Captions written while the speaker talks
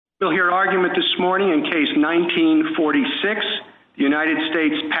We'll hear argument this morning in case 1946, the United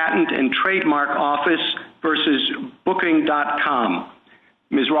States Patent and Trademark Office versus Booking.com.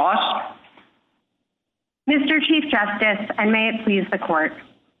 Ms. Ross? Mr. Chief Justice, and may it please the Court,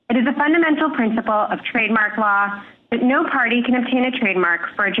 it is a fundamental principle of trademark law that no party can obtain a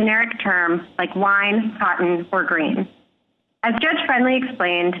trademark for a generic term like wine, cotton, or green. As Judge Friendly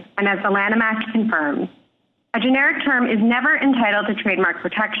explained, and as the Lanham Act confirms, a generic term is never entitled to trademark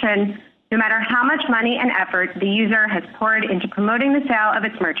protection, no matter how much money and effort the user has poured into promoting the sale of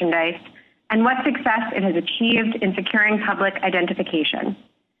its merchandise and what success it has achieved in securing public identification.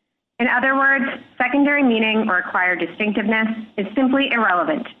 In other words, secondary meaning or acquired distinctiveness is simply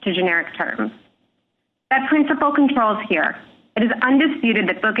irrelevant to generic terms. That principle controls here. It is undisputed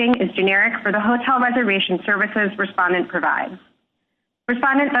that Booking is generic for the hotel reservation services Respondent provides.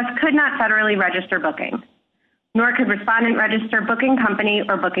 Respondent thus could not federally register Booking, nor could Respondent register Booking Company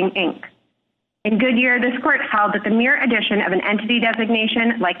or Booking Inc. In Goodyear, this Court held that the mere addition of an entity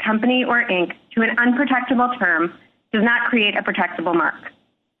designation like company or Inc. to an unprotectable term does not create a protectable mark.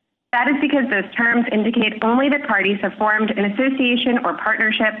 That is because those terms indicate only that parties have formed an association or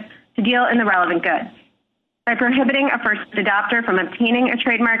partnership to deal in the relevant goods. By prohibiting a first adopter from obtaining a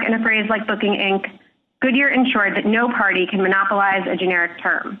trademark in a phrase like Booking Inc., Goodyear ensured that no party can monopolize a generic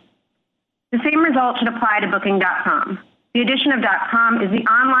term. The same result should apply to Booking.com. The addition of .com is the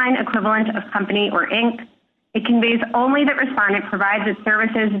online equivalent of company or Inc. It conveys only that Respondent provides its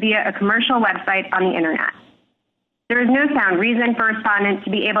services via a commercial website on the Internet. There is no sound reason for Respondent to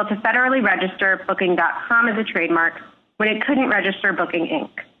be able to federally register Booking.com as a trademark when it couldn't register Booking Inc.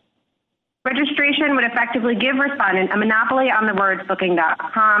 Registration would effectively give Respondent a monopoly on the words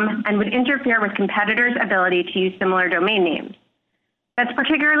Booking.com and would interfere with competitors' ability to use similar domain names. That's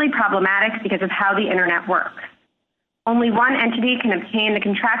particularly problematic because of how the Internet works. Only one entity can obtain the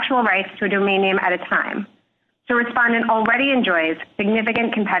contractual rights to a domain name at a time. So Respondent already enjoys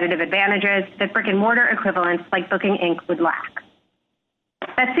significant competitive advantages that brick-and-mortar equivalents like Booking Inc. would lack.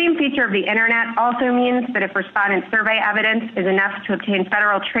 That same feature of the Internet also means that if Respondent survey evidence is enough to obtain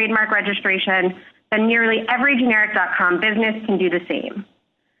federal trademark registration, then nearly every generic .com business can do the same.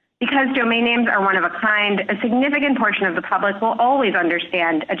 Because domain names are one of a kind, a significant portion of the public will always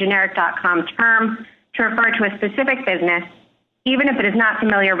understand a generic .com term to refer to a specific business, even if it is not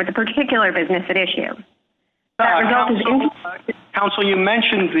familiar with the particular business at issue. Counsel, you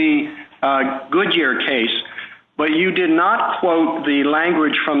mentioned the Goodyear case, but you did not quote the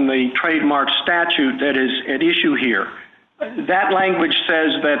language from the trademark statute that is at issue here. That language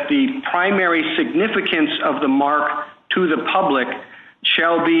says that the primary significance of the mark to the public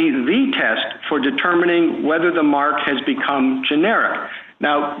shall be the test for determining whether the mark has become generic.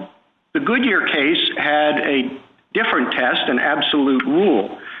 Now, the Goodyear case had a different test, an absolute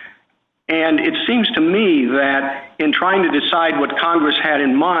rule. And it seems to me that in trying to decide what Congress had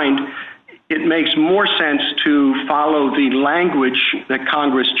in mind, it makes more sense to follow the language that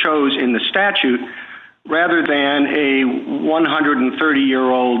Congress chose in the statute rather than a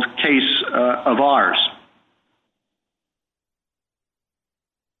 130-year-old case of ours.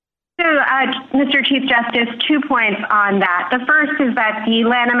 So, Mr. Chief Justice, 2 points on that. The first is that the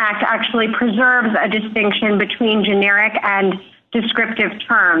Lanham Act actually preserves a distinction between generic and descriptive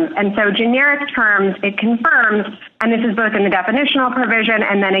terms. And so generic terms, it confirms, and this is both in the definitional provision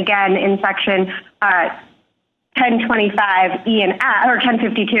and then again in section 1025 E and F, or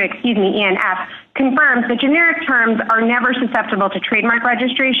 1052, E and F, confirms that generic terms are never susceptible to trademark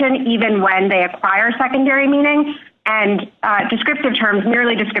registration even when they acquire secondary meaning. And descriptive terms,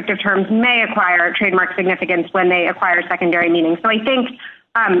 merely descriptive terms, may acquire trademark significance when they acquire secondary meaning. So I think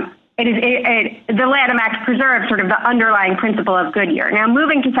the Lanham Act preserves sort of the underlying principle of Goodyear. Now,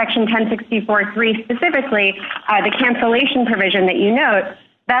 moving to Section 1064.3 specifically, the cancellation provision that you note,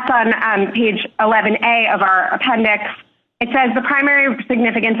 that's on page 11A of our appendix. It says the primary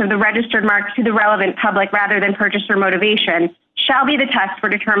significance of the registered mark to the relevant public rather than purchaser motivation shall be the test for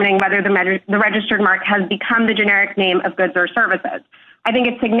determining whether the registered mark has become the generic name of goods or services. I think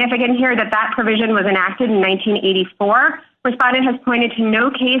it's significant here that that provision was enacted in 1984. Respondent has pointed to no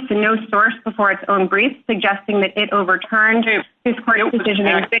case and no source before its own brief suggesting that it overturned this court's decision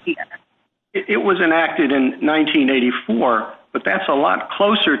in Goodyear. It was enacted in 1984, but that's a lot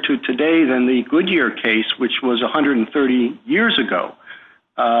closer to today than the Goodyear case, which was 130 years ago.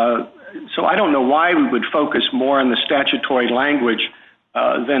 So I don't know why we would focus more on the statutory language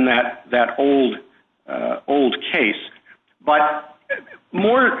than that old case. But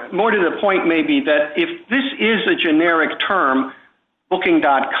more to the point may be that if this is a generic term,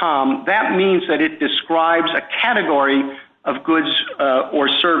 Booking.com, that means that it describes a category of goods or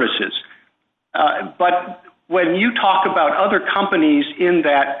services. But when you talk about other companies in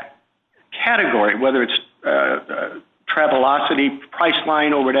that category, whether it's Travelocity,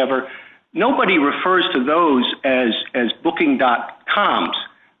 Priceline, or whatever, nobody refers to those as Booking.coms.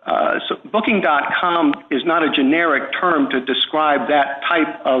 So Booking.com is not a generic term to describe that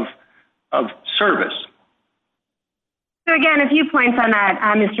type of service. So again, a few points on that,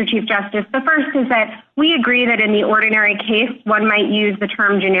 Mr. Chief Justice. The first is that we agree that in the ordinary case, one might use the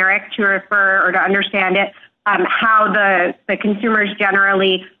term generic to refer or to understand it, how the consumers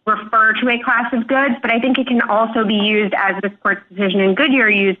generally refer to a class of goods, but I think it can also be used, as this court's decision in Goodyear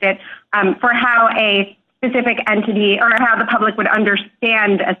used it, for how a specific entity or how the public would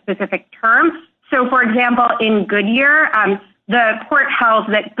understand a specific term. So, for example, in Goodyear, the court held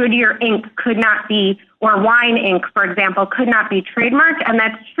that Goodyear Inc. could not be, or Wine Inc., for example, could not be trademarked, and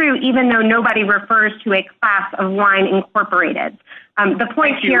that's true even though nobody refers to a class of wine incorporated. The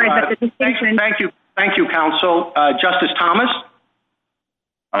point here is that the distinction... Thank you, counsel. Justice Thomas?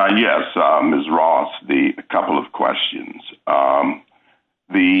 Yes, Ms. Ross, a couple of questions.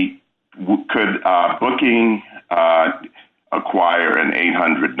 Could Booking acquire an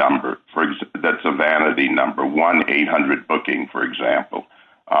 800 number, that's a vanity number, 1-800-BOOKING, for example,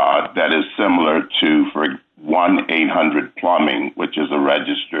 that is similar to, for 1-800-Plumbing, which is a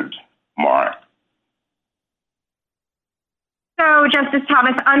registered mark? So, Justice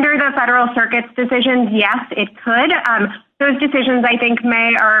Thomas, under the Federal Circuit's decisions, yes, it could. Those decisions, I think,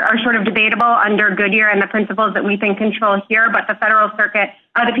 are sort of debatable under Goodyear and the principles that we think control here, but the Federal Circuit,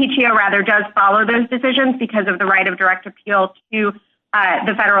 the PTO rather, does follow those decisions because of the right of direct appeal to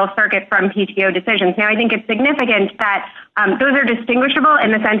the Federal Circuit from PTO decisions. Now, I think it's significant that those are distinguishable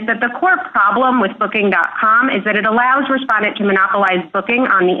in the sense that the core problem with Booking.com is that it allows respondent to monopolize booking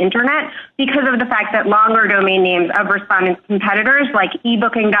on the internet because of the fact that longer domain names of respondents' competitors like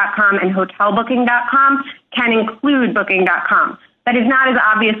ebooking.com and hotelbooking.com can include Booking.com. That is not as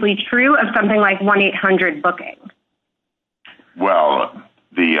obviously true of something like 1-800-BOOKING. Well,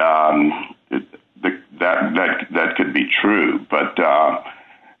 that could be true, but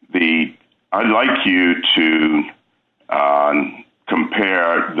I'd like you to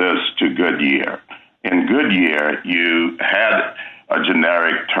compare this to Goodyear. In Goodyear, you had a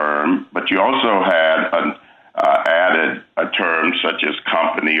generic term, but you also had added a term such as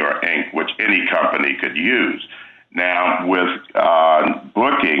company or Inc., which any company could use. Now, with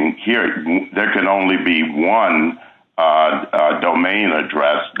Booking, here there can only be one domain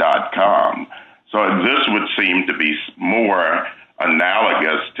address, .com. So this would seem to be more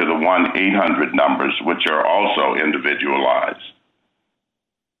analogous to the 1-800 numbers, which are also individualized.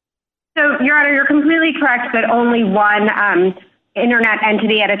 So, Your Honor, you're completely correct that only one internet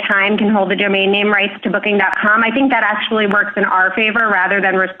entity at a time can hold the domain name rights to Booking.com. I think that actually works in our favor rather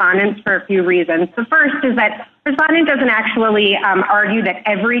than respondents for a few reasons. The first is that respondent doesn't actually argue that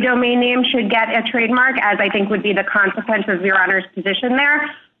every domain name should get a trademark, as I think would be the consequence of Your Honor's position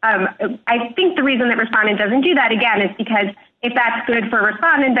there. I think the reason that respondent doesn't do that, again, is because if that's good for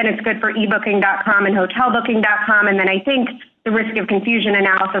respondent, then it's good for ebooking.com and hotelbooking.com, and then I think the risk of confusion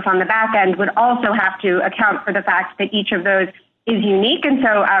analysis on the back end would also have to account for the fact that each of those is unique, and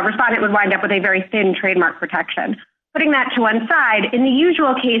so respondent would wind up with a very thin trademark protection. Putting that to one side, in the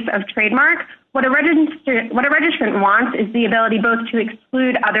usual case of trademark, what a registrant wants is the ability both to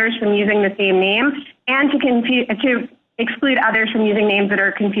exclude others from using the same name and to exclude others from using names that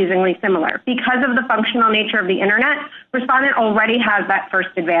are confusingly similar. Because of the functional nature of the internet, respondent already has that first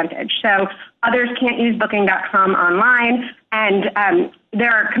advantage. So others can't use Booking.com online, and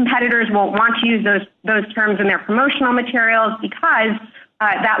their competitors won't want to use those terms in their promotional materials because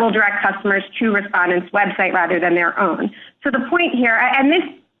that will direct customers to respondent's website rather than their own. So the point here, and this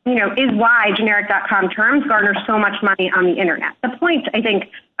is why generic.com terms garner so much money on the internet. The point, I think,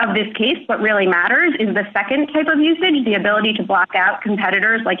 of this case, what really matters is the second type of usage, the ability to block out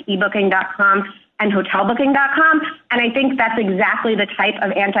competitors like ebooking.com and hotelbooking.com. And I think that's exactly the type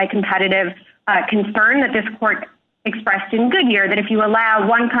of anti-competitive concern that this court expressed in Goodyear, that if you allow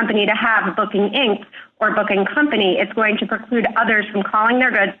one company to have Booking Inc. or Booking Company, it's going to preclude others from calling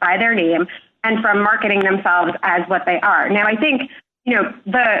their goods by their name and from marketing themselves as what they are. Now, I think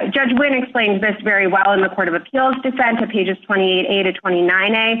the Judge Wynn explains this very well in the Court of Appeals dissent at pages 28A to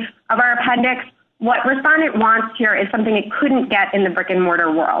 29A of our appendix. What respondent wants here is something it couldn't get in the brick and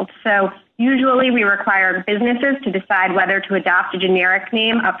mortar world. So usually we require businesses to decide whether to adopt a generic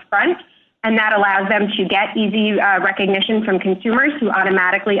name up front, and that allows them to get easy recognition from consumers who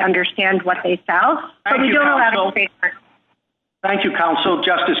automatically understand what they sell. But we don't allow trademarks. Thank you, counsel.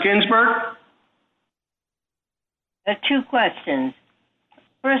 Justice Ginsburg? Two questions.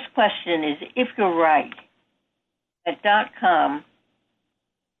 First question is, if you're right, that .com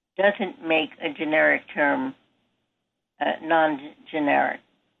doesn't make a generic term non-generic,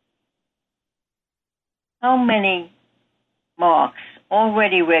 how many marks,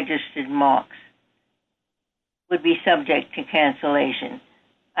 already registered marks, would be subject to cancellation?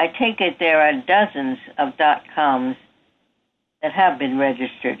 I take it there are dozens of .coms that have been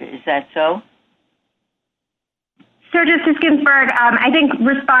registered. Is that so? So, Justice Ginsburg, I think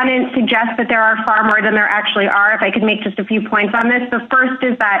respondents suggest that there are far more than there actually are. If I could make just a few points on this. The first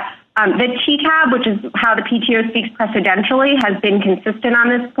is that the TTAB, which is how the PTO speaks precedentially, has been consistent on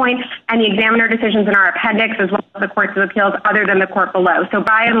this point, and the examiner decisions in our appendix, as well as the courts of appeals other than the court below. So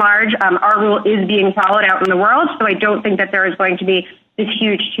by and large, our rule is being followed out in the world, so I don't think that there is going to be this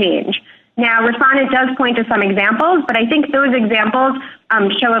huge change. Now, respondent does point to some examples, but I think those examples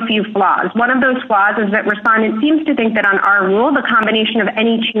show a few flaws. One of those flaws is that respondent seems to think that on our rule, the combination of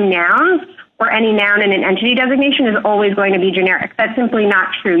any two nouns or any noun and an entity designation is always going to be generic. That's simply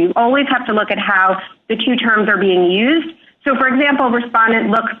not true. You always have to look at how the two terms are being used. So, for example, respondent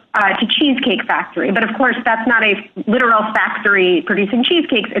looks to Cheesecake Factory, but of course that's not a literal factory producing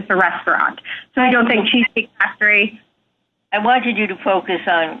cheesecakes, it's a restaurant. So I don't think Cheesecake Factory... I wanted you to focus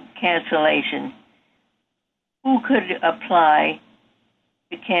on cancellation. Who could apply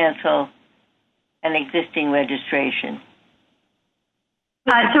to cancel an existing registration?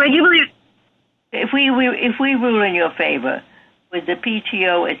 So I do believe... If we rule in your favor, would the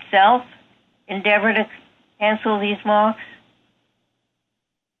PTO itself endeavor to cancel these marks?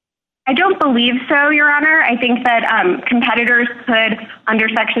 I don't believe so, Your Honor. I think that competitors could, under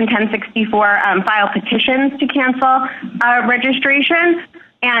Section 1064, file petitions to cancel registration.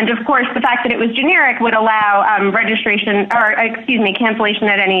 And, of course, the fact that it was generic would allow cancellation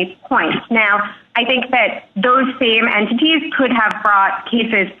at any point. Now, I think that those same entities could have brought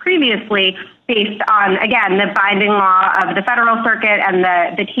cases previously based on, again, the binding law of the Federal Circuit and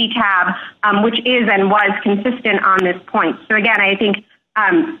the TTAB, which is and was consistent on this point. So, again, I think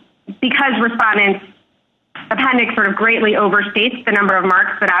because respondents' appendix sort of greatly overstates the number of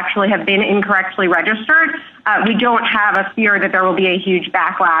marks that actually have been incorrectly registered, we don't have a fear that there will be a huge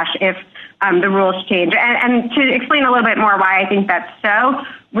backlash if the rules change. And to explain a little bit more why I think that's so,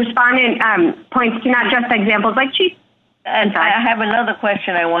 respondent points to not just examples like cheese. I have another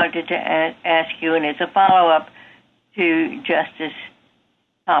question I wanted to ask you, and it's a follow-up to Justice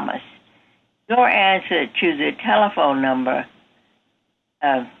Thomas. Your answer to the telephone number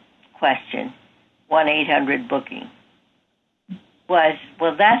question, 1-800-BOOKING, was,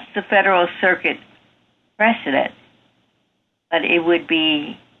 well, that's the Federal Circuit precedent, but it would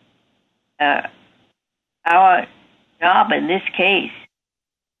be our job in this case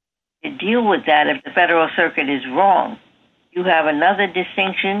to deal with that if the Federal Circuit is wrong. You have another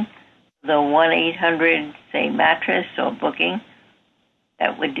distinction, the 1-800, say, mattress or booking,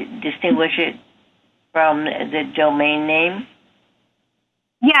 that would distinguish it from the domain name?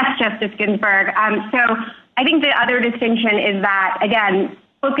 Yes, Justice Ginsburg. So I think the other distinction is that, again,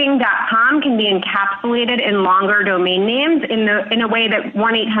 Booking.com can be encapsulated in longer domain names in a way that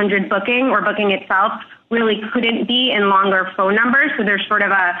 1-800-BOOKING or Booking itself really couldn't be in longer phone numbers. So there's sort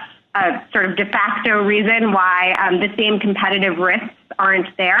of a sort of de facto reason why the same competitive risks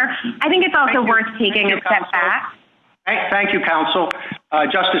aren't there. I think it's also worth taking a step back. Thank you, counsel.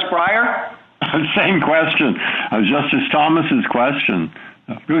 Justice Breyer? Same question. Justice Thomas's question.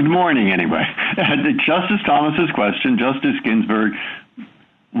 Good morning, anyway. Justice Thomas's question, Justice Ginsburg,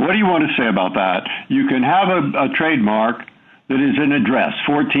 what do you want to say about that? You can have a trademark that is an address,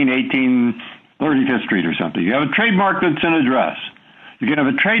 1418 35th Street or something. You have a trademark that's an address. You can have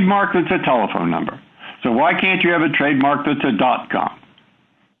a trademark that's a telephone number. So why can't you have a trademark that's a .com?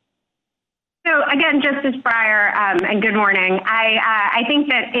 So again, Justice Breyer, and good morning. I think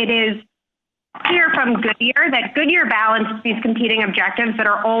that it is clear from Goodyear that Goodyear balanced these competing objectives that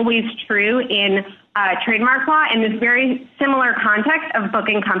are always true in trademark law in this very similar context of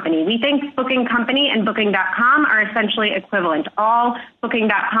Booking Company. We think Booking Company and Booking.com are essentially equivalent. All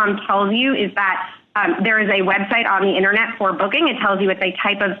Booking.com tells you is that there is a website on the internet for booking. It tells you it's a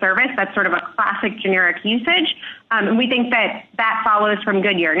type of service. That's sort of a classic generic usage. And we think that that follows from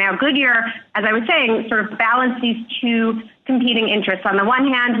Goodyear. Now, Goodyear, as I was saying, sort of balanced these two competing interests. On the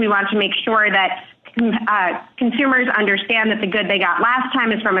one hand, we want to make sure that consumers understand that the good they got last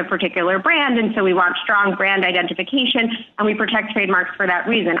time is from a particular brand, and so we want strong brand identification, and we protect trademarks for that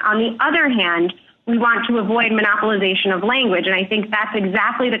reason. On the other hand, we want to avoid monopolization of language. And I think that's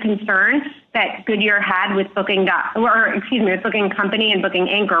exactly the concern that Goodyear had with Booking Company and Booking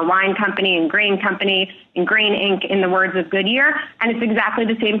Inc., or Wine Company and Grain Company and Grain Inc., in the words of Goodyear. And it's exactly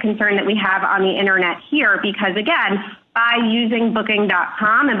the same concern that we have on the internet here, because again, by using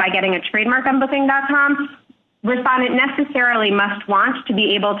Booking.com and by getting a trademark on Booking.com, respondent necessarily must want to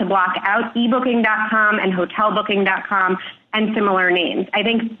be able to block out eBooking.com and HotelBooking.com and similar names. I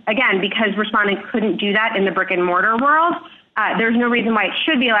think, again, because respondent couldn't do that in the brick and mortar world, there's no reason why it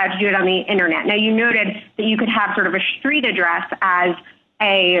should be allowed to do it on the internet. Now, you noted that you could have sort of a street address as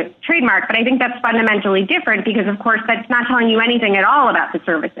a trademark, but I think that's fundamentally different because, of course, that's not telling you anything at all about the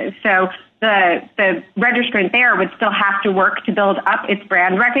services. So the registrant there would still have to work to build up its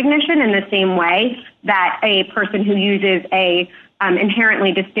brand recognition in the same way that a person who uses a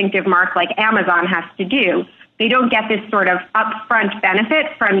inherently distinctive mark like Amazon has to do. They don't get this sort of upfront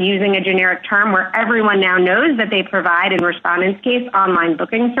benefit from using a generic term where everyone now knows that they provide, in respondent's case, online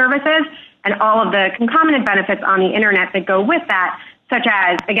booking services, and all of the concomitant benefits on the internet that go with that, such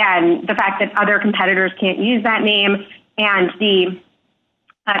as, again, the fact that other competitors can't use that name, and the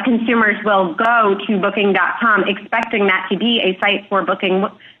consumers will go to Booking.com expecting that to be a site for booking,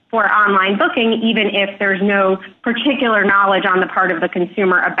 for online booking, even if there's no particular knowledge on the part of the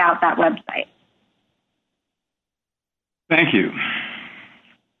consumer about that website. Thank you.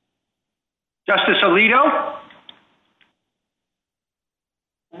 Justice Alito?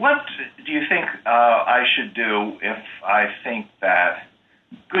 What do you think I should do if I think that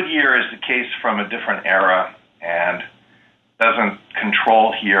Goodyear is the case from a different era and doesn't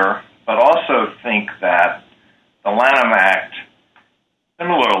control here, but also think that the Lanham Act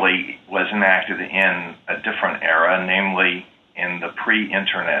similarly was enacted in a different era, namely in the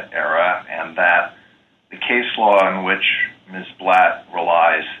pre-internet era, and that the case law in which Ms. Blatt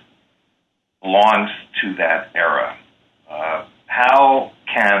relies belongs to that era? How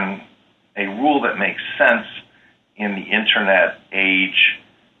can a rule that makes sense in the internet age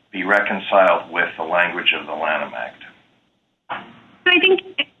be reconciled with the language of the Lanham Act? So I think,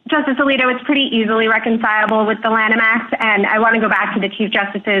 Justice Alito, it's pretty easily reconcilable with the Lanham Act, and I want to go back to the Chief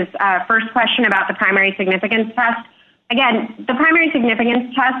Justice's first question about the primary significance test. Again, the primary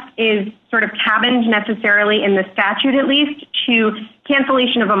significance test is sort of cabined necessarily in the statute, at least, to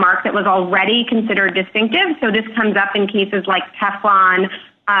cancellation of a mark that was already considered distinctive. So this comes up in cases like Teflon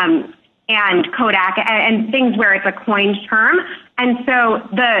and Kodak and things where it's a coined term. And so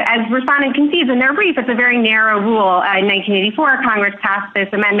as respondent concedes in their brief, it's a very narrow rule. In 1984, Congress passed this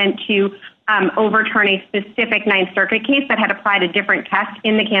amendment to overturn a specific Ninth Circuit case that had applied a different test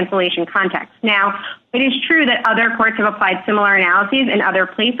in the cancellation context. Now, it is true that other courts have applied similar analyses in other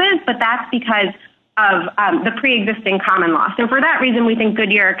places, but that's because of the pre-existing common law. So for that reason, we think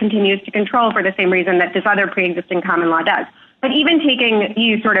Goodyear continues to control for the same reason that this other pre-existing common law does. But even taking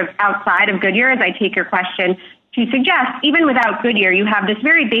you sort of outside of Goodyear, as I take your question to suggest, even without Goodyear, you have this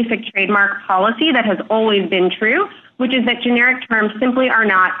very basic trademark policy that has always been true, which is that generic terms simply are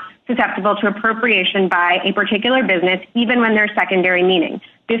not susceptible to appropriation by a particular business, even when there's secondary meaning.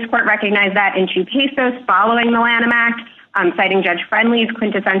 This court recognized that in 2 cases following the Lanham Act, citing Judge Friendly's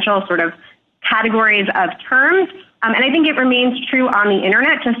quintessential sort of categories of terms. And I think it remains true on the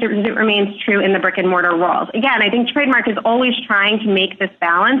internet, just as it remains true in the brick and mortar world. Again, I think trademark is always trying to make this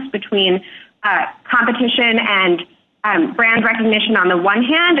balance between competition and brand recognition on the one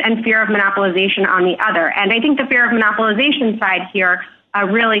hand and fear of monopolization on the other. And I think the fear of monopolization side here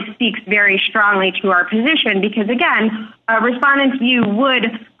really speaks very strongly to our position because, again, a respondent's view would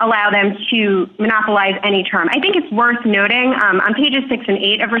allow them to monopolize any term. I think it's worth noting on pages 6 and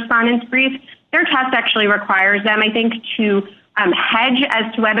 8 of respondent's brief, their test actually requires them, I think, to hedge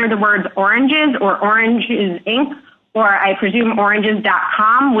as to whether the words oranges or Oranges Inc. or I presume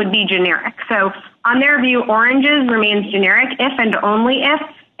oranges.com would be generic. So on their view, oranges remains generic if and only if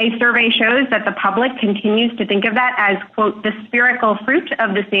a survey shows that the public continues to think of that as, quote, the spherical fruit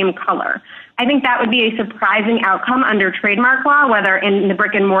of the same color. I think that would be a surprising outcome under trademark law, whether in the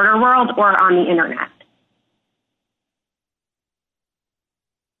brick and mortar world or on the internet.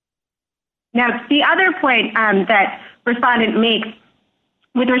 Now, the other point that respondent makes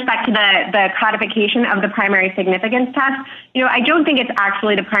with respect to the codification of the primary significance test, I don't think it's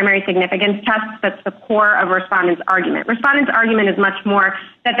actually the primary significance test that's the core of respondent's argument. Respondent's argument is much more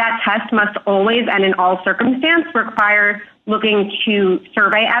that test must always and in all circumstance require looking to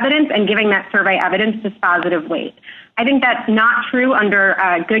survey evidence and giving that survey evidence dispositive weight. I think that's not true under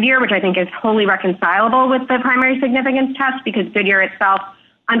Goodyear, which I think is wholly reconcilable with the primary significance test because Goodyear itself,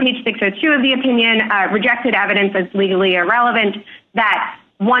 on page 602 of the opinion, rejected evidence as legally irrelevant that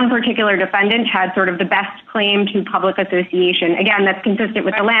one particular defendant had sort of the best claim to public association. Again, that's consistent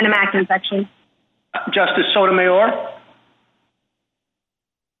with the Lanham Act in section. Justice Sotomayor?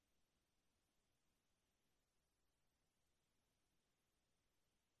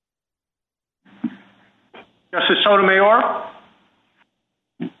 Justice Sotomayor?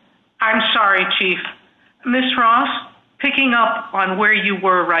 I'm sorry, Chief. Ms. Ross, picking up on where you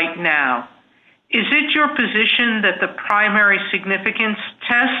were right now, is it your position that the primary significance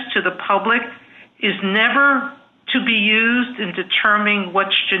test to the public is never to be used in determining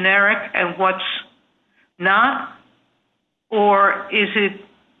what's generic and what's not? Or is it,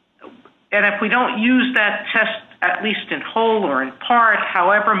 and if we don't use that test, at least in whole or in part,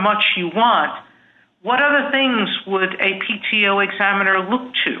 however much you want, what other things would a PTO examiner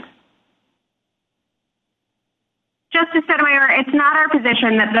look to? Justice Sotomayor, it's not our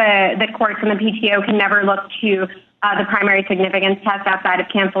position that the courts and the PTO can never look to the primary significance test outside of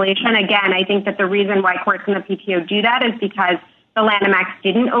cancellation. Again, I think that the reason why courts and the PTO do that is because the Lanham Act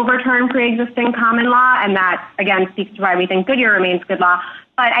didn't overturn pre-existing common law, and that, again, speaks to why we think Goodyear remains good law.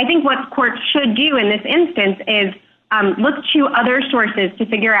 But I think what courts should do in this instance is look to other sources to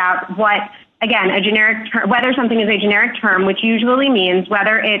figure out what, again, a generic term, whether something is a generic term, which usually means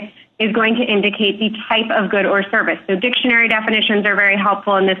whether it is going to indicate the type of good or service. So dictionary definitions are very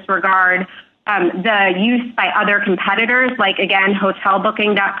helpful in this regard. The use by other competitors, like, again,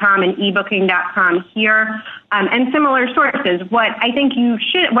 hotelbooking.com and ebooking.com here, and similar sources. What I think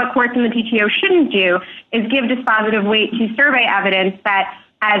what courts in the PTO shouldn't do is give dispositive weight to survey evidence that,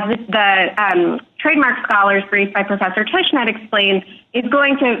 as the trademark scholars brief by Professor Tushnet explains, is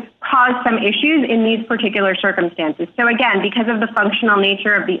going to cause some issues in these particular circumstances. So again, because of the functional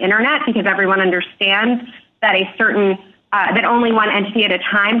nature of the internet, because everyone understands that that only one entity at a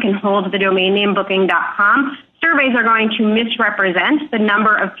time can hold the domain name booking.com, surveys are going to misrepresent the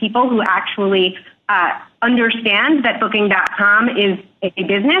number of people who actually understand that booking.com is a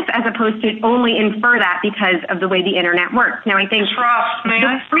business, as opposed to only infer that because of the way the internet works. Now, I think Ms. Ross, may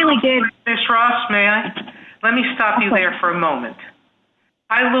I? Really did. Ms. Ross, may I? Let me stop you there for a moment.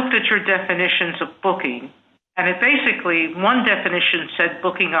 I looked at your definitions of booking, and it basically, one definition said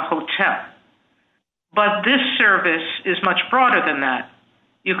booking a hotel. But this service is much broader than that.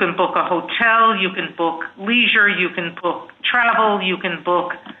 You can book a hotel, you can book leisure, you can book travel, you can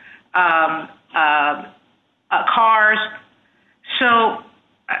book cars. So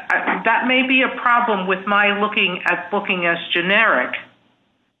that may be a problem with my looking at booking as generic.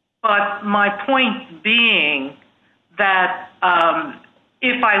 But my point being that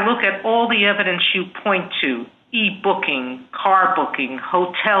if I look at all the evidence you point to, e-booking, car booking,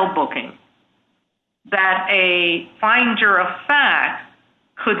 hotel booking, that a finder of fact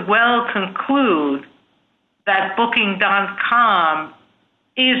could well conclude that booking.com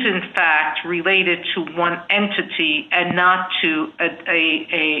is in fact related to one entity and not to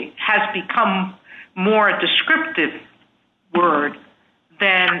has become more a descriptive word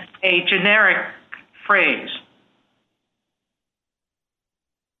than a generic phrase.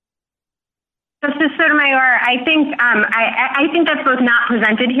 Justice Sotomayor, I think that's both not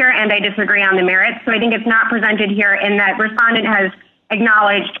presented here, and I disagree on the merits. So I think it's not presented here in that respondent has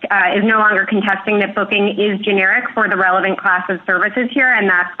acknowledged, is no longer contesting that booking is generic for the relevant class of services here, and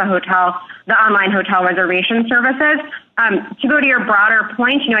that's the online hotel reservation services. To go to your broader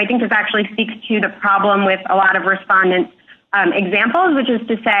point, I think this actually speaks to the problem with a lot of respondents' examples, which is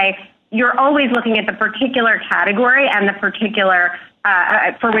to say, you're always looking at the particular category and the particular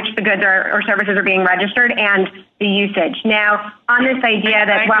for which the goods or services are being registered and the usage. Now, on this idea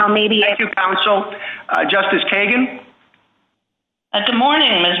that, maybe... Thank you, counsel. Justice Kagan? Good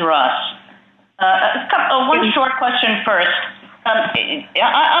morning, Ms. Ross. One short question first.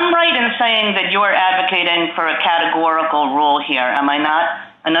 I'm right in saying that you're advocating for a categorical rule here, am I not?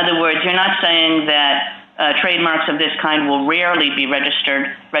 In other words, you're not saying that trademarks of this kind will rarely be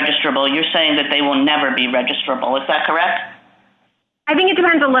registrable. You're saying that they will never be registrable. Is that correct? I think it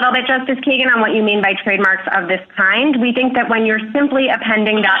depends a little bit, Justice Kagan, on what you mean by trademarks of this kind. We think that when you're simply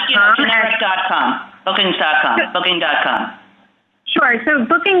appending.com... generic.com, booking.com. Sure. So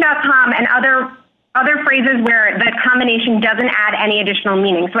booking.com and other phrases where the combination doesn't add any additional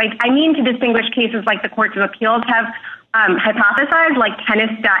meaning. So I mean to distinguish cases like the courts of appeals have hypothesized, like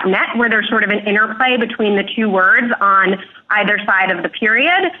tennis.net, where there's sort of an interplay between the two words on either side of the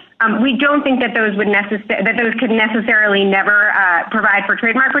period. We don't think that those could necessarily never provide for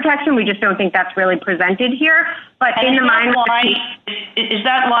trademark protection. We just don't think that's really presented here. But and is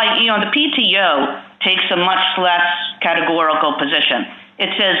that why the PTO takes a much less categorical position? It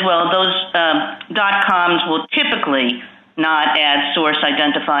says, well, those .coms will typically not add source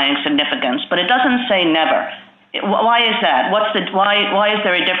identifying significance, but it doesn't say never. Why is that? Why is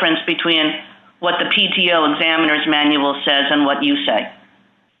there a difference between what the PTO examiner's manual says and what you say?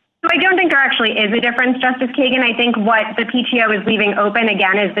 So I don't think there actually is a difference, Justice Kagan. I think what the PTO is leaving open,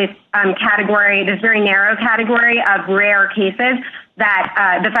 again, is this category, this very narrow category of rare cases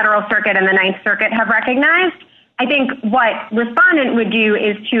that the Federal Circuit and the Ninth Circuit have recognized. I think what respondent would do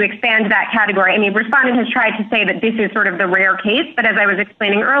is to expand that category. I mean, respondent has tried to say that this is sort of the rare case, but as I was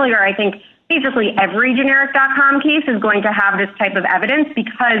explaining earlier, I think basically every generic.com case is going to have this type of evidence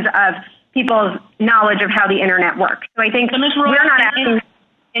because of people's knowledge of how the Internet works. So I think we're not asking...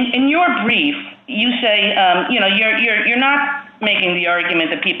 In your brief, you say, you're not making the argument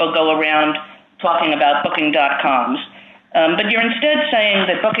that people go around talking about booking.coms, but you're instead saying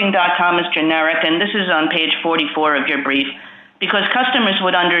that booking.com is generic, and this is on page 44 of your brief, because customers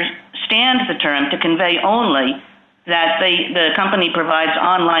would understand the term to convey only that the company provides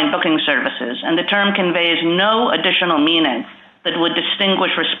online booking services, and the term conveys no additional meaning that would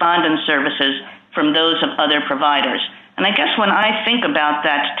distinguish respondent services from those of other providers. And I guess when I think about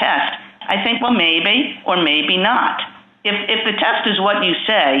that test, I think, well, maybe or maybe not. If the test is what you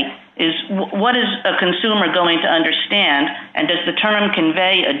say, is what is a consumer going to understand, and does the term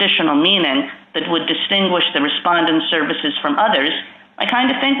convey additional meaning that would distinguish the respondent services from others, I kind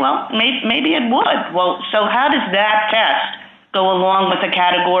of think, well, maybe it would. Well, so how does that test go along with the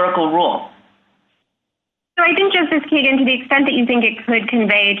categorical rule? So I think, Justice Kagan, to the extent that you think it could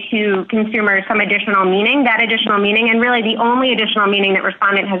convey to consumers some additional meaning, that additional meaning, and really the only additional meaning that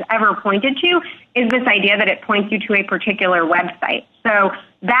respondent has ever pointed to, is this idea that it points you to a particular website. So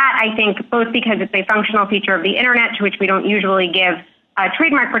that, I think, both because it's a functional feature of the Internet to which we don't usually give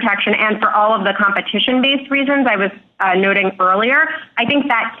trademark protection, and for all of the competition-based reasons I was noting earlier, I think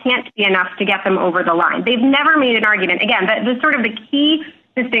that can't be enough to get them over the line. They've never made an argument. Again, the sort of the key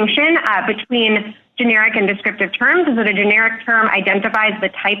distinction between generic and descriptive terms is that a generic term identifies the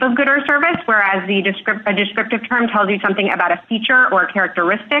type of good or service, whereas a descriptive term tells you something about a feature or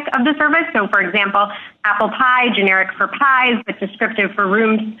characteristic of the service. So, for example, apple pie, generic for pies, but descriptive for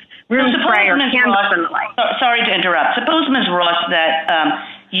room spray or candles and the like. Sorry to interrupt. Suppose, Ms. Ross, that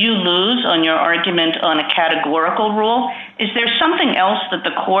you lose on your argument on a categorical rule. Is there something else that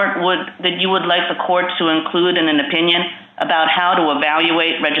you would like the court to include in an opinion about how to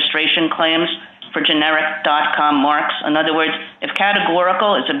evaluate registration claims for generic.com marks? In other words, if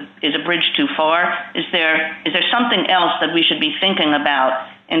categorical is a bridge too far, is there something else that we should be thinking about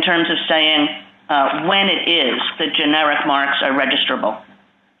in terms of saying when it is that generic marks are registrable?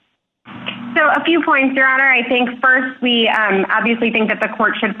 So a few points, Your Honor. I think first we obviously think that the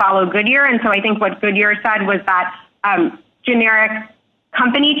court should follow Goodyear, and so I think what Goodyear said was that generic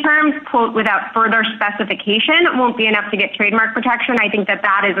company terms, quote, without further specification won't be enough to get trademark protection. I think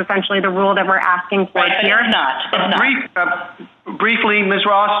that is essentially the rule that we're asking for here. It's not. Briefly, Ms.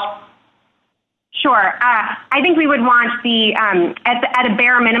 Ross? Sure. I think we would want at a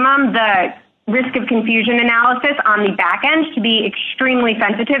bare minimum, the risk of confusion analysis on the back end to be extremely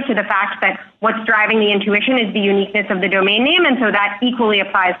sensitive to the fact that what's driving the intuition is the uniqueness of the domain name, and so that equally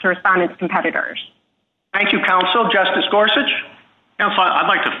applies to respondents' competitors. Thank you, counsel. Justice Gorsuch? Counsel, I'd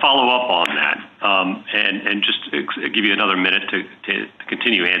like to follow up on that and just give you another minute to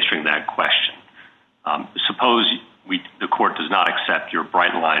continue answering that question. Suppose the court does not accept your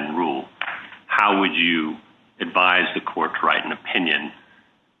bright line rule. How would you advise the court to write an opinion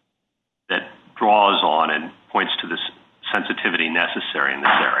that draws on and points to this sensitivity necessary in this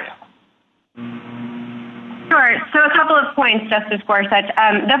area? Sure. So a couple of points, Justice Gorsuch.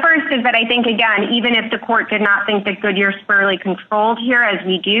 The first is that I think, again, even if the court did not think that Goodyear squarely controlled here, as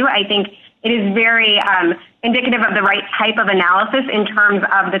we do, I think it is very indicative of the right type of analysis in terms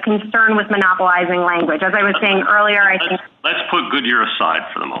of the concern with monopolizing language. As I was saying earlier, I think... Let's put Goodyear aside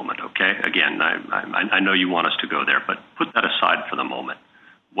for the moment, okay? Again, I know you want us to go there, but put that aside for the moment.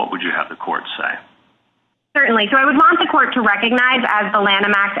 What would you have the court say? Certainly. So I would want the court to recognize, as the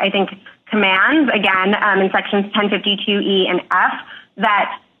Lanham Act, I think, commands, again, in sections 1052E and F,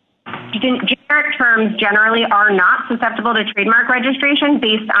 that generic terms generally are not susceptible to trademark registration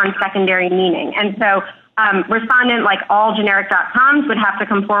based on secondary meaning. And so respondent, like all generic.coms, would have to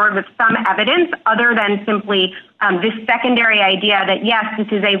come forward with some evidence other than simply this secondary idea that, yes, this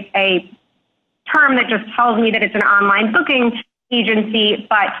is a term that just tells me that it's an online booking agency,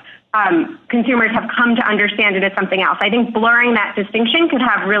 but consumers have come to understand it as something else. I think blurring that distinction could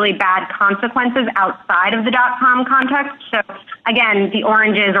have really bad consequences outside of the .com context. So, again, the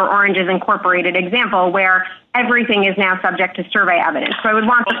Oranges or Oranges Incorporated example where everything is now subject to survey evidence. So I would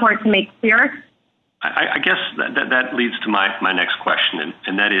want the court to make clear. I guess that leads to my next question,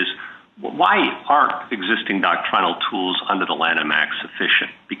 and that is, why aren't existing doctrinal tools under the Lanham Act sufficient?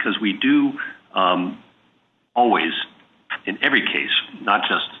 Because we do always, in every case, not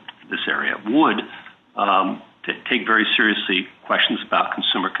just this area, would take very seriously questions about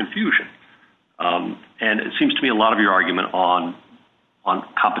consumer confusion. And it seems to me a lot of your argument on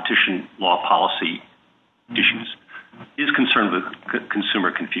competition law policy issues is concerned with consumer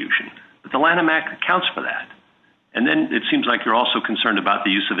confusion. But the Lanham Act accounts for that. And then it seems like you're also concerned about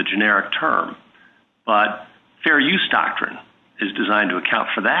the use of a generic term. But fair use doctrine is designed to account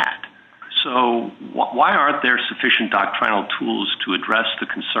for that. So why aren't there sufficient doctrinal tools to address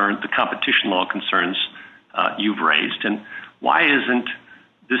the competition law concerns you've raised? And why isn't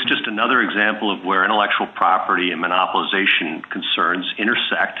this just another example of where intellectual property and monopolization concerns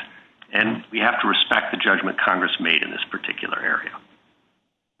intersect, and we have to respect the judgment Congress made in this particular area?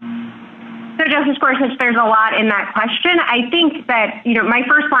 So, Justice Gorsuch, there's a lot in that question. I think that, my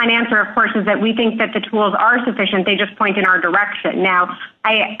first line answer, of course, is that we think that the tools are sufficient. They just point in our direction. Now,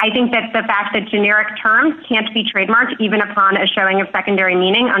 I think that the fact that generic terms can't be trademarked even upon a showing of secondary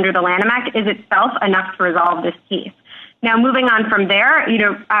meaning under the Lanham Act is itself enough to resolve this case. Now, moving on from there,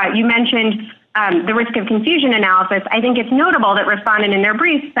 you mentioned the risk of confusion analysis. I think it's notable that respondent in their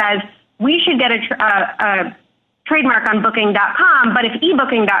brief says we should get a trademark on Booking.com, but if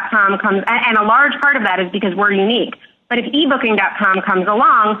eBooking.com comes, and a large part of that is because we're unique, but if eBooking.com comes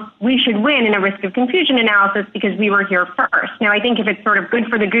along, we should win in a risk of confusion analysis because we were here first. Now, I think if it's sort of good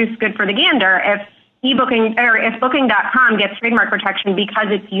for the goose, good for the gander, if Booking.com gets trademark protection because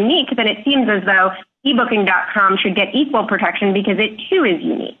it's unique, then it seems as though eBooking.com should get equal protection because it too is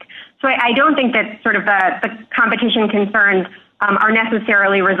unique. So I don't think that sort of the competition concerns are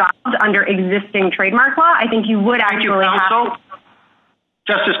necessarily resolved under existing trademark law. I think you would actually have to.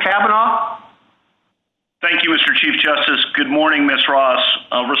 Justice Kavanaugh? Thank you, Mr. Chief Justice. Good morning, Ms. Ross.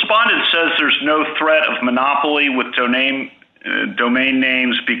 Respondent says there's no threat of monopoly with domain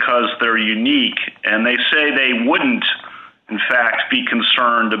names because they're unique, and they say they wouldn't, in fact, be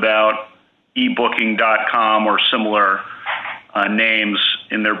concerned about eBooking.com or similar names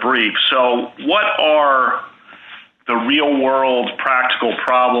in their brief. So what are the real-world practical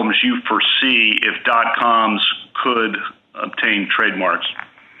problems you foresee if .coms could obtain trademarks?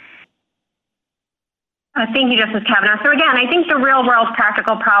 Thank you, Justice Kavanaugh. So again, I think the real-world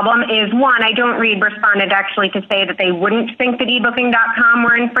practical problem is, one, I don't read respondent actually to say that they wouldn't think that eBooking.com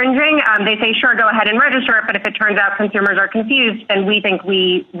were infringing. They say, sure, go ahead and register it, but if it turns out consumers are confused, then we think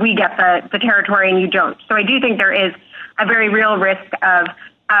we get the territory and you don't. So I do think there is a very real risk of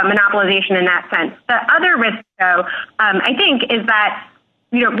monopolization in that sense. The other risk, though, I think, is that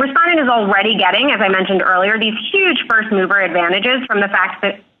respondent is already getting, as I mentioned earlier, these huge first-mover advantages from the fact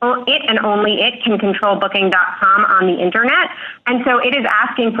that it and only it can control Booking.com on the Internet. And so it is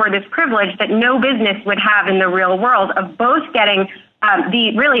asking for this privilege that no business would have in the real world of both getting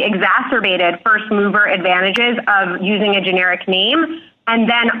the really exacerbated first-mover advantages of using a generic name and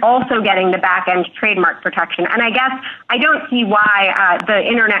then also getting the back-end trademark protection. And I guess I don't see why the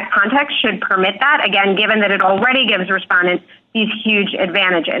Internet context should permit that, again, given that it already gives respondents these huge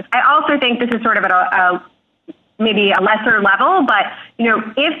advantages. I also think this is sort of at maybe a lesser level, but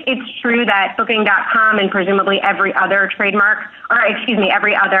if it's true that Booking.com and presumably every other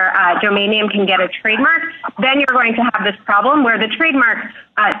every other domain name can get a trademark, then you're going to have this problem where the trademark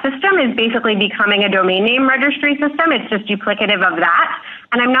system is basically becoming a domain name registry system. It's just duplicative of that.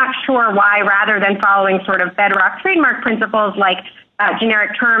 And I'm not sure why, rather than following sort of bedrock trademark principles like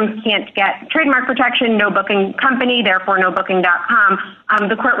generic terms can't get trademark protection, no booking company, therefore no Booking.com,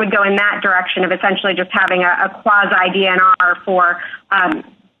 the court would go in that direction of essentially just having a quasi-DNR for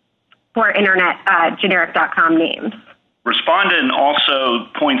Internet generic.com names. Respondent also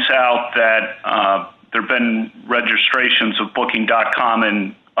points out that there have been registrations of Booking.com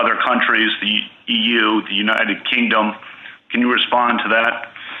in other countries, the EU, the United Kingdom. Can you respond to that?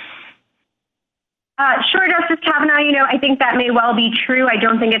 Sure, Justice Kavanaugh. I think that may well be true. I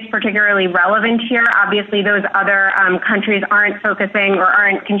don't think it's particularly relevant here. Obviously, those other countries aren't focusing or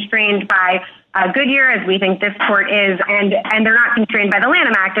aren't constrained by Goodyear, as we think this court is, and they're not constrained by the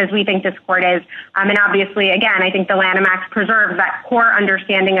Lanham Act, as we think this court is. And obviously, again, I think the Lanham Act preserves that core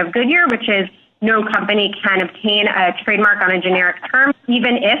understanding of Goodyear, which is no company can obtain a trademark on a generic term,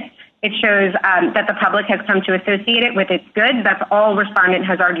 even if it shows that the public has come to associate it with its goods. That's all respondent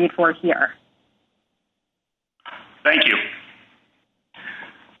has argued for here. Thank you.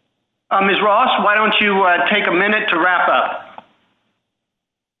 Ms. Ross, why don't you take a minute to wrap up?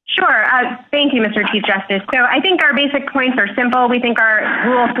 Sure. Thank you, Mr. Chief Justice. So I think our basic points are simple. We think our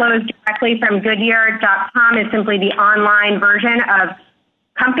rule flows directly from Goodyear.com. It's simply the online version of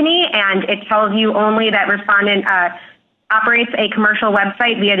company, and it tells you only that respondent operates a commercial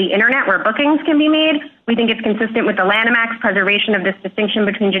website via the internet where bookings can be made. We think it's consistent with the Lanham Act's preservation of this distinction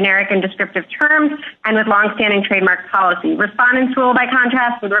between generic and descriptive terms and with longstanding trademark policy. Respondent's rule, by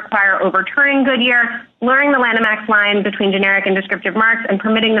contrast, would require overturning Goodyear, blurring the Lanham Act's line between generic and descriptive marks, and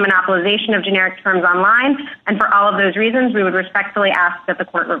permitting the monopolization of generic terms online. And for all of those reasons, we would respectfully ask that the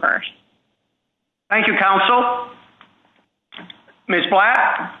court reverse. Thank you, counsel. Ms.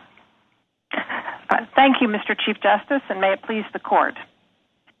 Blatt? Thank you, Mr. Chief Justice, and may it please the court.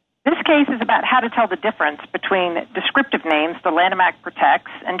 This case is about how to tell the difference between descriptive names the Lanham Act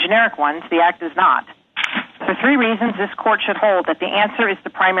protects and generic ones the Act does not. For three reasons, this court should hold that the answer is the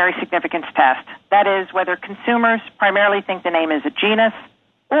primary significance test. That is, whether consumers primarily think the name is a genus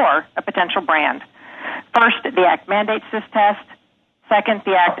or a potential brand. First, the Act mandates this test. Second,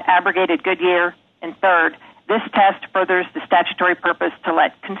 the Act abrogated Goodyear. And third, this test furthers the statutory purpose to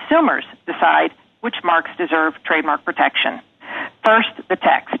let consumers decide which marks deserve trademark protection. First, the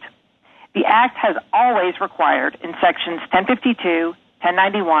text. The Act has always required in sections 1052,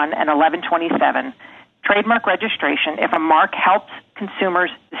 1091, and 1127 trademark registration if a mark helps consumers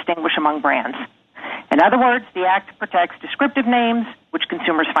distinguish among brands. In other words, the Act protects descriptive names, which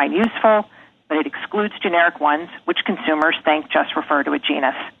consumers find useful, but it excludes generic ones, which consumers think just refer to a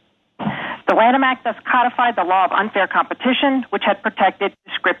genus. The Lanham Act thus codified the law of unfair competition, which had protected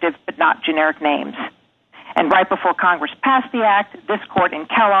descriptive but not generic names. And right before Congress passed the Act, this court in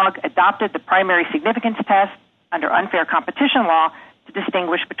Kellogg adopted the primary significance test under unfair competition law to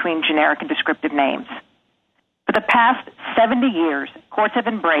distinguish between generic and descriptive names. For the past 70 years, courts have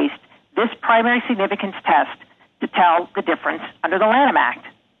embraced this primary significance test to tell the difference under the Lanham Act.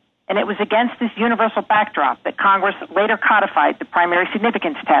 And it was against this universal backdrop that Congress later codified the primary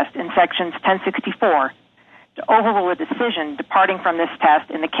significance test in sections 1064 to overrule a decision departing from this test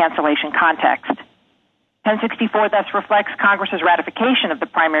in the cancellation context. 1064 thus reflects Congress's ratification of the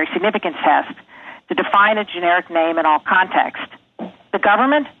primary significance test to define a generic name in all contexts. The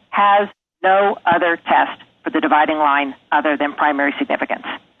government has no other test for the dividing line other than primary significance.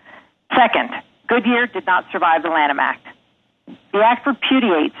 Second, Goodyear did not survive the Lanham Act. The Act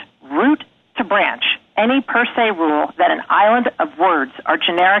repudiates root to branch any per se rule that an island of words are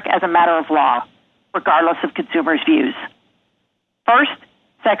generic as a matter of law, regardless of consumers' views. First,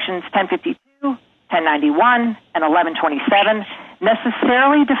 sections 1052, 1091, and 1127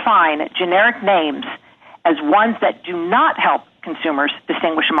 necessarily define generic names as ones that do not help consumers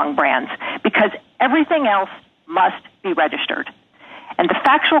distinguish among brands because everything else must be registered. And the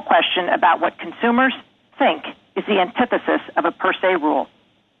factual question about what consumers think is the antithesis of a per se rule.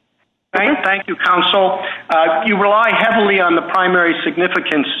 Thank you, counsel. You rely heavily on the primary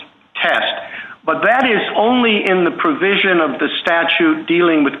significance test, but that is only in the provision of the statute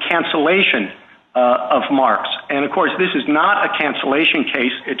dealing with cancellation of marks. And, of course, this is not a cancellation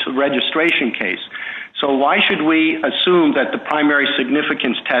case. It's a registration case. So why should we assume that the primary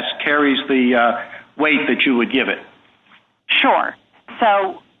significance test carries the weight that you would give it? Sure.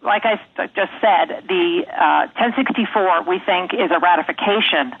 So, like I just said, the 1064, we think, is a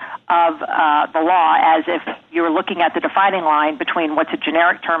ratification of the law as if you were looking at the defining line between what's a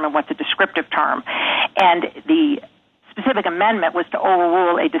generic term and what's a descriptive term. And the specific amendment was to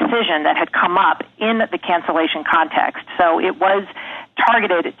overrule a decision that had come up in the cancellation context. So it was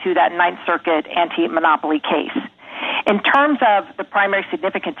targeted to that Ninth Circuit anti-monopoly case. In terms of the primary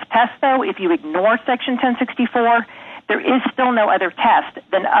significance test, though, if you ignore Section 1064, there is still no other test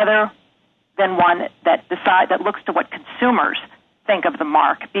than one that looks to what consumers think of the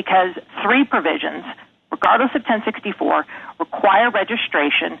mark, because three provisions, regardless of 1064, require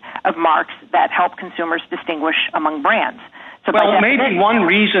registration of marks that help consumers distinguish among brands. So maybe one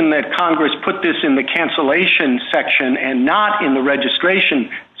reason that Congress put this in the cancellation section and not in the registration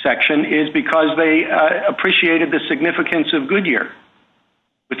section is because they appreciated the significance of Goodyear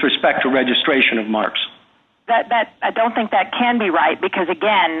with respect to registration of marks. That I don't think that can be right because,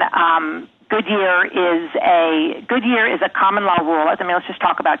 again, Goodyear is a common law rule. Let's just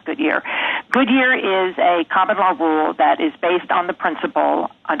talk about Goodyear. Goodyear is a common law rule that is based on the principle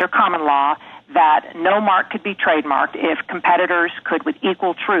under common law that no mark could be trademarked if competitors could, with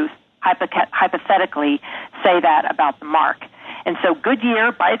equal truth, hypothetically say that about the mark. And so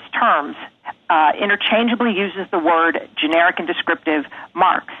Goodyear, by its terms, interchangeably uses the word generic and descriptive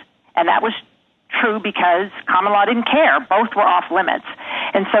marks. And that was true because common law didn't care. Both were off limits.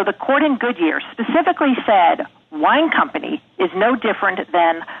 And so the court in Goodyear specifically said wine company is no different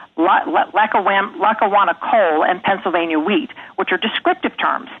than Lackawanna coal and Pennsylvania wheat, which are descriptive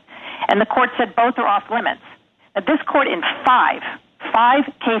terms. And the court said both are off limits. Now, this court in five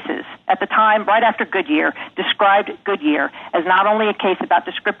cases at the time, right after Goodyear, described Goodyear as not only a case about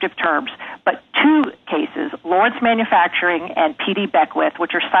descriptive terms, but two cases, Lawrence Manufacturing and P.D. Beckwith,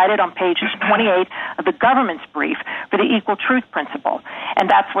 which are cited on pages 28 of the government's brief for the equal truth principle. And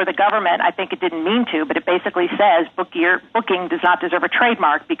that's where the government, I think it didn't mean to, but it basically says booking does not deserve a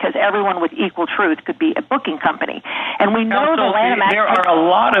trademark because everyone with equal truth could be a booking company. And we know the Lanham Act... There are a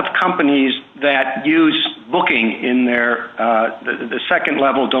lot of companies that use booking in their the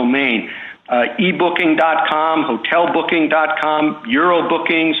second-level domain. eBooking.com, HotelBooking.com,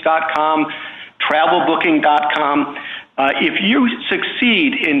 EuroBookings.com, TravelBooking.com. If you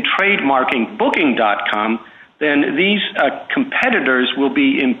succeed in trademarking Booking.com, then these competitors will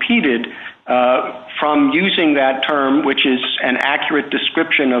be impeded from using that term, which is an accurate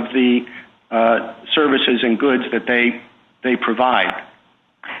description of the services and goods that they provide.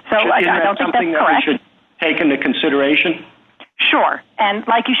 So I don't think that's correct. We should take into consideration? Sure, and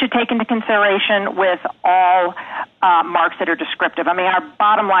like you should take into consideration with all marks that are descriptive. I mean, our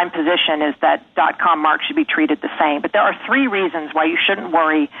bottom line position is that .com marks should be treated the same, but there are three reasons why you shouldn't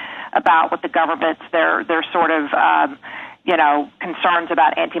worry about what the government's their sort of concerns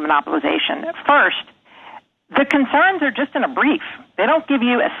about anti-monopolization. First, the concerns are just in a brief. They don't give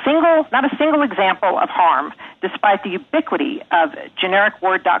you not a single example of harm, despite the ubiquity of generic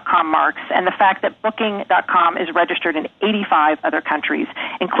Word.com marks and the fact that Booking.com is registered in 85 other countries,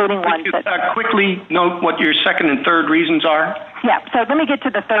 including ones that... Could you quickly note what your second and third reasons are? Yeah, so let me get to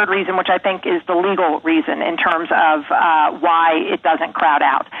the third reason, which I think is the legal reason in terms of why it doesn't crowd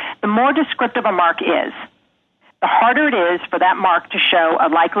out. The more descriptive a mark is, the harder it is for that mark to show a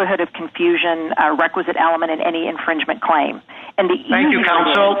likelihood of confusion, a requisite element in any infringement claim. And Thank you,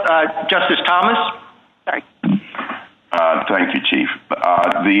 counsel. Justice Thomas? Sorry. Thank you, Chief.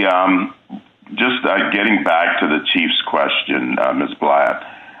 Getting back to the Chief's question, Ms. Blatt,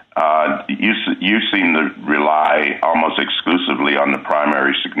 you seem to rely almost exclusively on the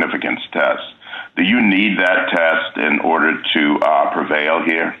primary significance test. Do you need that test in order to prevail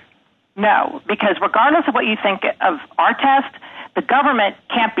here? No, because regardless of what you think of our test, the government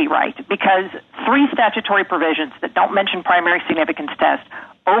can't be right because three statutory provisions that don't mention primary significance test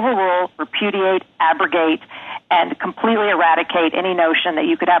overrule, repudiate, abrogate, and completely eradicate any notion that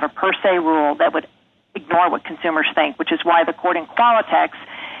you could have a per se rule that would ignore what consumers think, which is why the court in Qualitex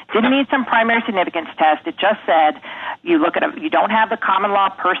didn't need some primary significance test. It just said you don't have the common law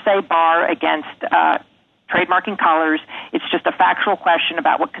per se bar against trademarking colors. It's just a factual question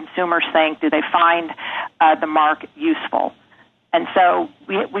about what consumers think. Do they find the mark useful? And so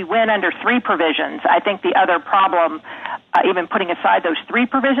we win under three provisions. I think the other problem, even putting aside those three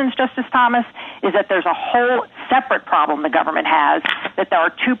provisions, Justice Thomas, is that there's a whole separate problem the government has, that there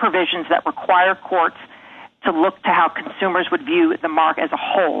are two provisions that require courts to look to how consumers would view the mark as a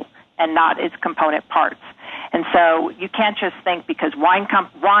whole and not its component parts. And so you can't just think because wine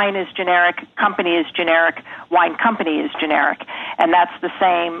is generic, company is generic, wine company is generic. And that's the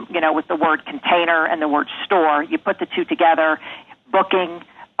same, with the word container and the word store. You put the two together, Booking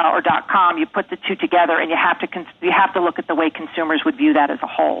or .com, you put the two together, and you have to look at the way consumers would view that as a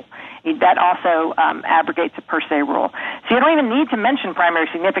whole. That also abrogates a per se rule. So you don't even need to mention primary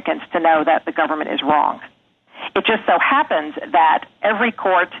significance to know that the government is wrong. It just so happens that every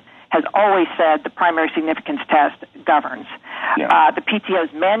court has always said the primary significance test governs. Yeah. The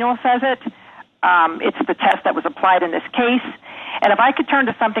PTO's manual says it. It's the test that was applied in this case. And if I could turn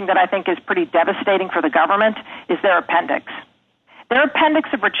to something that I think is pretty devastating for the government, is their appendix. Their appendix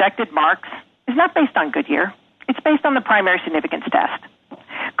of rejected marks is not based on Goodyear. It's based on the primary significance test.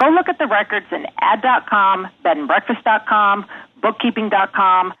 Go look at the records in ad.com, bedandbreakfast.com,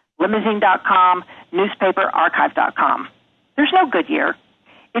 bookkeeping.com, limousine.com, newspaperarchive.com. There's no Goodyear.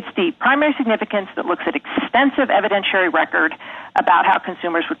 It's the primary significance that looks at extensive evidentiary record about how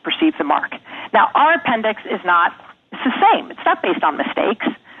consumers would perceive the mark. Now, our appendix it's the same. It's not based on mistakes.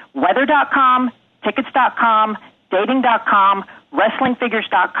 Weather.com, tickets.com, dating.com,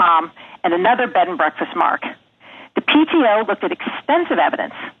 wrestlingfigures.com, and another bed and breakfast mark. The PTO looked at extensive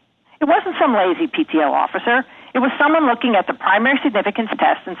evidence. It wasn't some lazy PTO officer. It was someone looking at the primary significance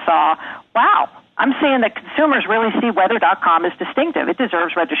test and saw, wow, I'm seeing that consumers really see weather.com as distinctive. It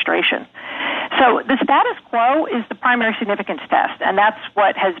deserves registration. So the status quo is the primary significance test, and that's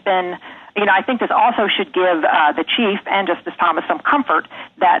what has been, I think this also should give the Chief and Justice Thomas some comfort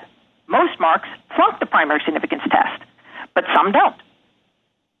that most marks flunk the primary significance test, but some don't.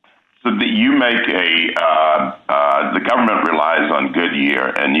 So that you make the government relies on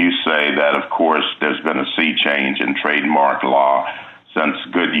Goodyear, and you say that, of course, there's been a sea change in trademark law since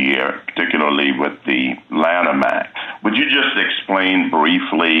Goodyear, particularly with the Lanham Act. Would you just explain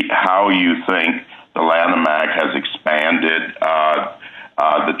briefly how you think the Lanham Act has expanded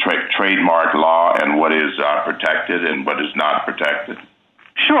the trademark law and what is protected and what is not protected?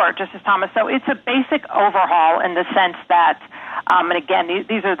 Sure, Justice Thomas. So it's a basic overhaul in the sense that, and again,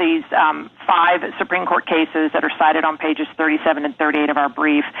 these are these 5 Supreme Court cases that are cited on pages 37 and 38 of our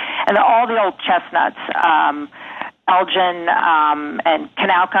brief, and all the old chestnuts, Elgin and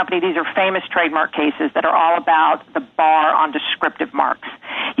Canal Company, these are famous trademark cases that are all about the bar on descriptive marks.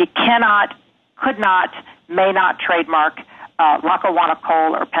 You cannot, could not, may not trademark Lackawanna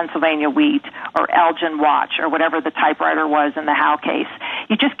coal or Pennsylvania wheat or Elgin watch or whatever the typewriter was in the Howe case.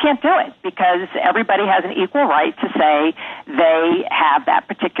 You just can't do it because everybody has an equal right to say they have that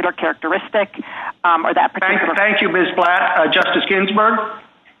particular characteristic or that particular... Thank you, Ms. Blatt. Justice Ginsburg?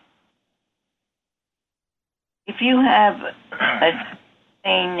 If you have a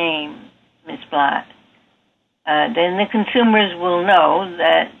same name, Ms. Blatt, then the consumers will know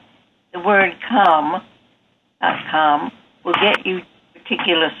that the word com will get you a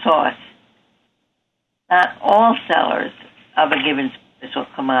particular source. Not all sellers of a given service or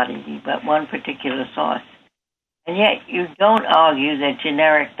commodity, but one particular source. And yet you don't argue that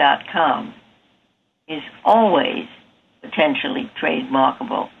generic.com is always potentially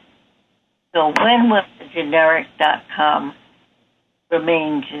trademarkable. So when will the generic.com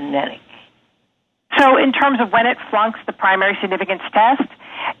remain generic? So in terms of when it flunks the primary significance test,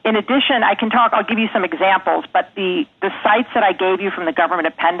 in addition, I'll give you some examples, but the sites that I gave you from the government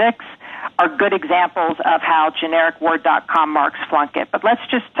appendix are good examples of how genericword.com marks flunk it. But let's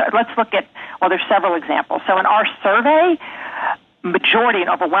look at, there's several examples. So in our survey, an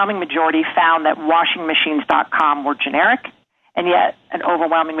overwhelming majority found that washingmachines.com were generic, and yet an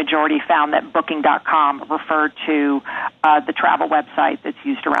overwhelming majority found that booking.com referred to the travel website that's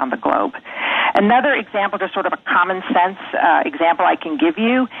used around the globe. Another example, just sort of a common sense example I can give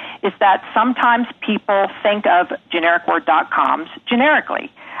you, is that sometimes people think of genericword.coms generically.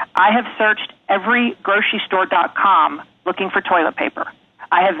 I have searched every grocerystore.com looking for toilet paper.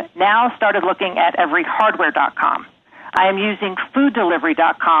 I have now started looking at every hardware.com. I am using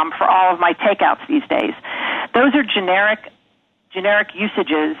fooddelivery.com for all of my takeouts these days. Those are generic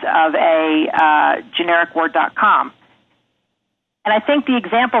usages of a genericword.com. And I think the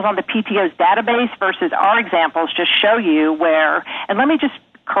examples on the PTO's database versus our examples just show you where, and let me just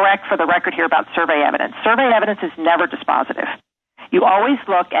correct for the record here about survey evidence. Survey evidence is never dispositive. You always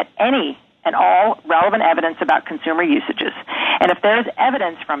look at any and all relevant evidence about consumer usages. And if there's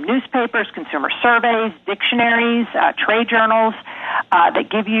evidence from newspapers, consumer surveys, dictionaries, trade journals that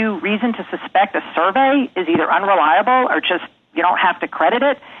give you reason to suspect a survey is either unreliable or just you don't have to credit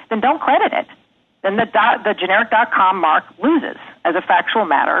it, then don't credit it. Then the generic.com mark loses as a factual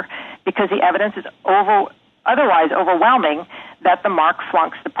matter because the evidence is otherwise overwhelming that the mark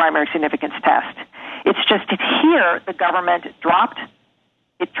flunks the primary significance test. It's just here the government dropped.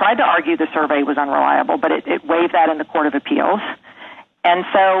 It tried to argue the survey was unreliable, but it waived that in the Court of Appeals. And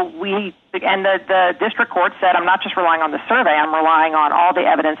so the district court said, I'm not just relying on the survey, I'm relying on all the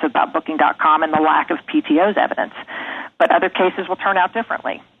evidence about booking.com and the lack of PTO's evidence. But other cases will turn out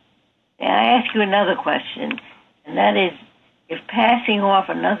differently. May I ask you another question? And that is, if passing off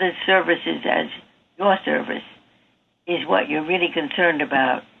another services as your service is what you're really concerned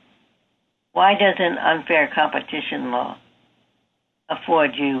about, why doesn't unfair competition law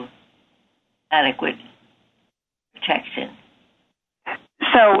afford you adequate protection?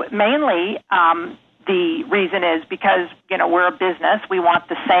 So mainly, the reason is because, we're a business. We want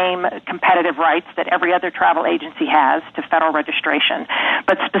the same competitive rights that every other travel agency has to federal registration.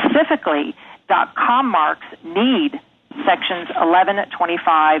 But specifically, .com marks need sections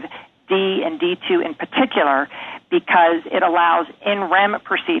 1125D and D2 in particular because it allows in rem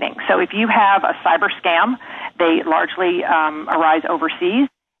proceedings. So if you have a cyber scam, they largely arise overseas,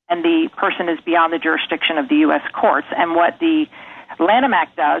 and the person is beyond the jurisdiction of the U.S. courts. And what the Lanham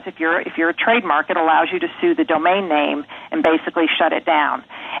Act does, if you're a trademark, it allows you to sue the domain name and basically shut it down.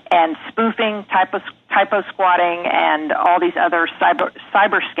 And spoofing, typo squatting, and all these other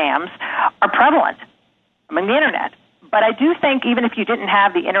cyber scams are prevalent among the Internet. But I do think even if you didn't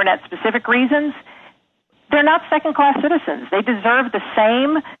have the Internet-specific reasons, they're not second-class citizens. They deserve the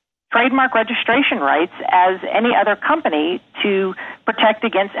same trademark registration rights as any other company to protect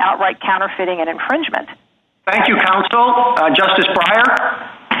against outright counterfeiting and infringement. Thank you, counsel. Justice Breyer?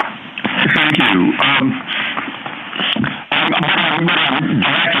 Thank you. I'm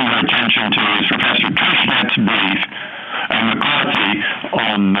directing your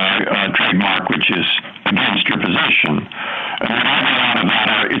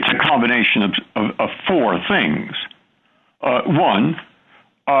things. One,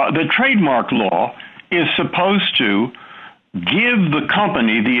 the trademark law is supposed to give the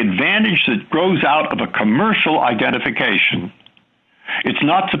company the advantage that grows out of a commercial identification. It's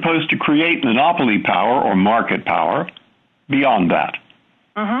not supposed to create monopoly power or market power beyond that.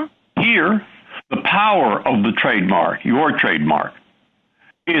 Here, the power of the trademark, your trademark,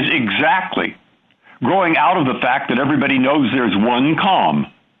 is exactly growing out of the fact that everybody knows there's one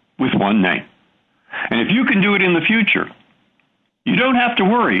com with one name. And if you can do it in the future, you don't have to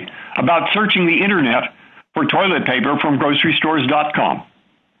worry about searching the internet for toilet paper from grocerystores.com.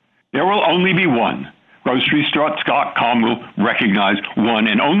 There will only be one. Grocerystores.com will recognize one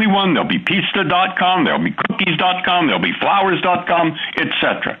and only one. There'll be pizza.com, there'll be cookies.com, there'll be flowers.com,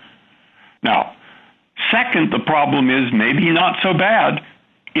 etc. Now, second, the problem is maybe not so bad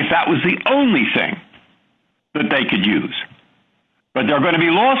if that was the only thing that they could use. But there are going to be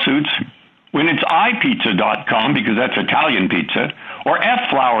lawsuits when it's ipizza.com because that's Italian pizza, or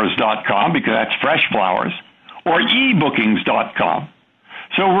fflowers.com because that's fresh flowers, or ebookings.com.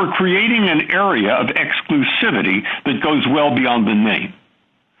 So we're creating an area of exclusivity that goes well beyond the name.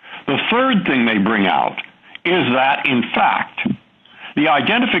 The third thing they bring out is that, in fact, the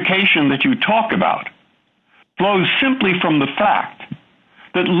identification that you talk about flows simply from the fact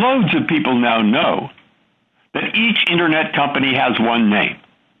that loads of people now know that each internet company has one name.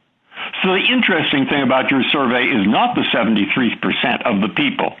 So the interesting thing about your survey is not the 73% of the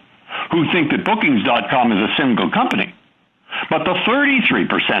people who think that Bookings.com is a single company, but the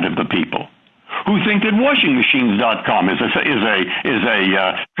 33% of the people who think that WashingMachines.com is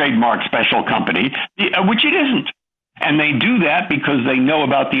a trademark special company, which it isn't. And they do that because they know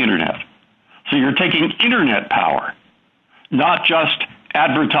about the internet. So you're taking internet power, not just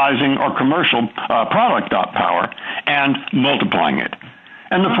advertising or commercial product power, and multiplying it.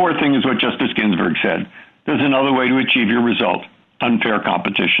 And the fourth thing is what Justice Ginsburg said. There's another way to achieve your result, unfair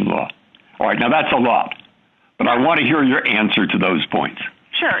competition law. All right, now that's a lot, but I want to hear your answer to those points.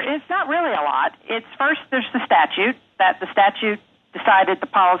 Sure, it's not really a lot. It's first, there's the statute, that the statute decided the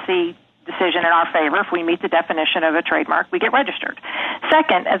policy decision in our favor. If we meet the definition of a trademark, we get registered.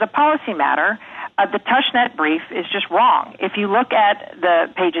 Second, as a policy matter, the Tushnet brief is just wrong. If you look at the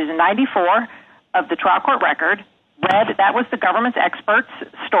pages 94 of the trial court record, that was the government's expert's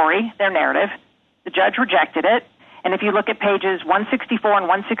story, their narrative. The judge rejected it. And if you look at pages 164 and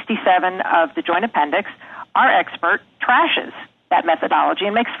 167 of the joint appendix, our expert trashes that methodology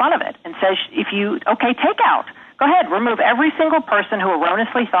and makes fun of it and says, take out. Go ahead, remove every single person who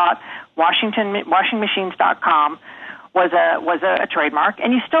erroneously thought WashingMachines.com was a trademark,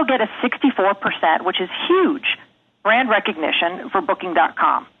 and you still get a 64%, which is huge, brand recognition for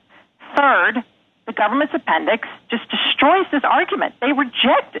Booking.com. Third, the government's appendix just destroys this argument. They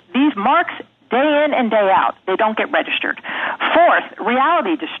reject these marks day in and day out. They don't get registered. Fourth,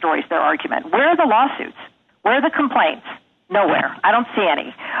 reality destroys their argument. Where are the lawsuits? Where are the complaints? Nowhere. I don't see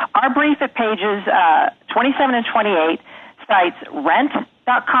any. Our brief at pages 27 and 28 cites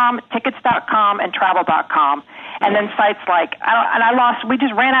rent.com, tickets.com, and travel.com, and then sites like, we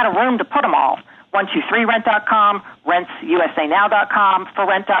just ran out of room to put them all. 123rent.com, rentsusa.now.com, for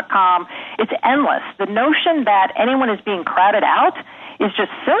rent.com. It's endless. The notion that anyone is being crowded out is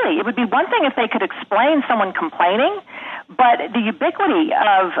just silly. It would be one thing if they could explain someone complaining, but the ubiquity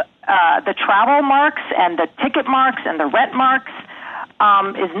of the travel marks and the ticket marks and the rent marks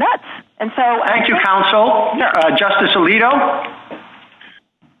is nuts. And so, thank you, counsel. Justice Alito?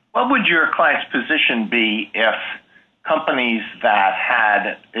 What would your client's position be if companies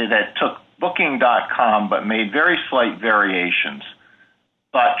that took Booking.com but made very slight variations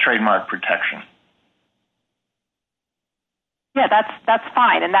sought trademark protection? Yeah, that's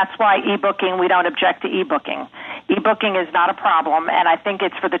fine, and that's why e-booking, we don't object to e-booking. E-booking is not a problem, and I think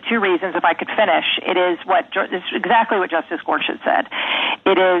it's for the two reasons, if I could finish. It's exactly what Justice Gorsuch said.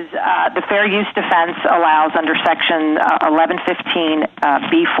 It is the fair use defense allows under Section 1115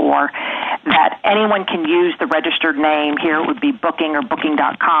 B4 that anyone can use the registered name, here it would be Booking or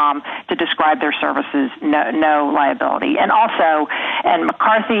Booking.com, to describe their services, no liability. And also, and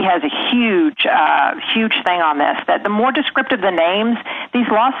McCarthy has a huge thing on this, that the more descriptive the names, these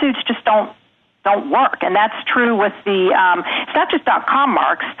lawsuits just don't work. And that's true with the, it's not just .com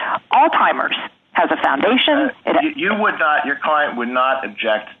marks, Alzheimer's has a foundation. Your client would not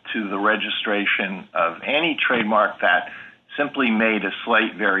object to the registration of any trademark that simply made a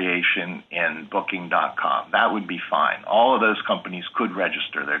slight variation in Booking.com. That would be fine. All of those companies could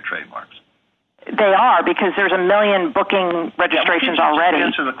register their trademarks. They are, because there's a million Booking registrations already.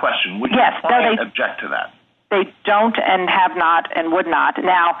 Answer the question. Would your client object to that? They don't and have not and would not.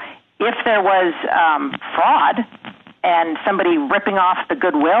 Now, if there was fraud and somebody ripping off the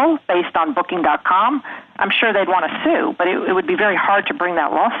goodwill based on Booking.com, I'm sure they'd want to sue, but it would be very hard to bring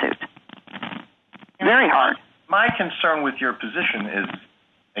that lawsuit. Very hard. My concern with your position is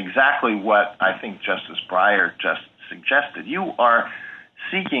exactly what I think Justice Breyer just suggested. You are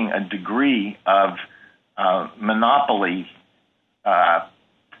seeking a degree of monopoly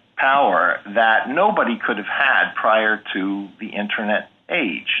power that nobody could have had prior to the Internet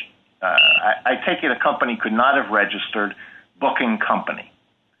age. I take it a company could not have registered Booking Company.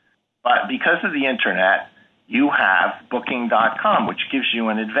 But because of the Internet, you have Booking.com, which gives you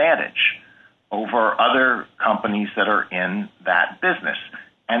an advantage over other companies that are in that business.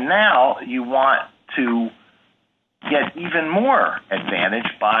 And now you want to get even more advantage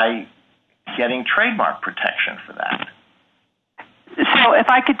by getting trademark protection for that. So if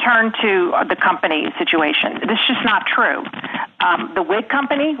I could turn to the company situation, this is just not true. The Wig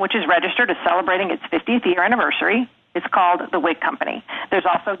Company, which is registered, is celebrating its 50th year anniversary. It's called the Wig Company. There's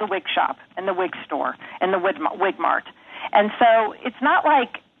also the Wig Shop and the Wig Store and the Wig Mart. And so it's not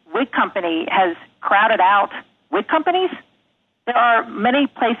like Wig Company has crowded out wig companies. There are many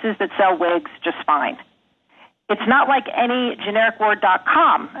places that sell wigs just fine. It's not like any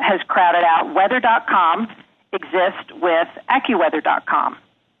genericword.com has crowded out. Weather.com exists with AccuWeather.com.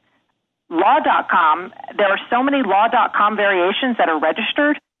 Law.com, there are so many law.com variations that are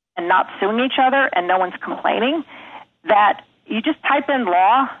registered and not suing each other and no one's complaining that you just type in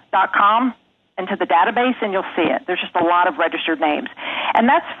law.com into the database and you'll see it. There's just a lot of registered names. And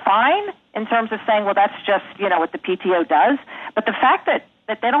that's fine in terms of saying, well, that's just, what the PTO does. But the fact that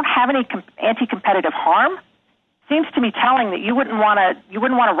they don't have any anti-competitive harm seems to me telling that you wouldn't want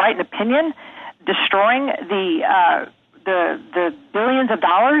to write an opinion destroying the billions of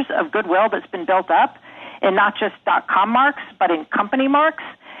dollars of goodwill that's been built up in not just .com marks, but in company marks.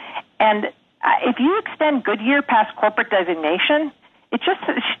 And if you extend Goodyear past corporate designation,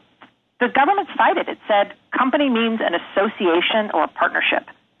 the government cited it said company means an association or a partnership.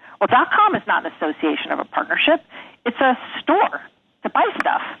 Well, .com is not an association of a partnership. It's a store to buy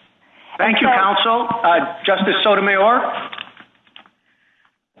stuff. Thank you, counsel. Justice Sotomayor?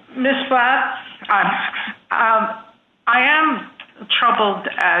 Ms. Blatt, I am troubled,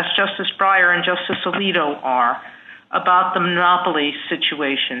 as Justice Breyer and Justice Alito are, about the monopoly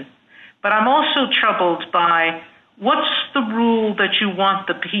situation. But I'm also troubled by what's the rule that you want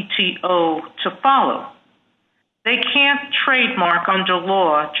the PTO to follow? They can't trademark under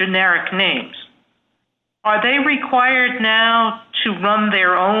law generic names. Are they required now to run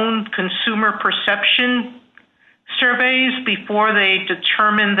their own consumer perception surveys before they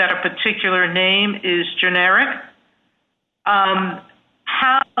determine that a particular name is generic?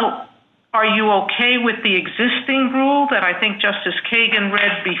 How are you okay with the existing rule that I think Justice Kagan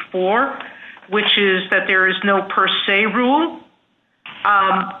read before, which is that there is no per se rule,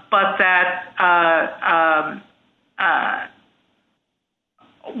 but that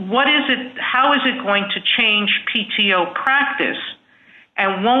how is it going to change PTO practice,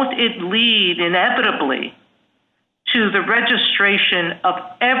 and won't it lead inevitably to the registration of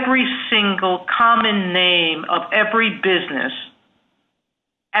every single common name of every business,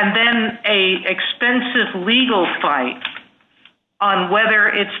 and then a expensive legal fight on whether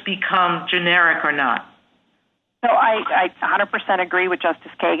it's become generic or not? So I 100% agree with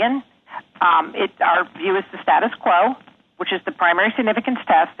Justice Kagan. Our view is the status quo, which is the primary significance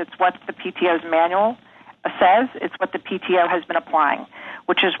test. It's what the PTO's manual says. It's what the PTO has been applying,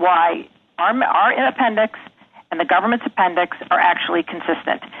 which is why our appendix and the government's appendix are actually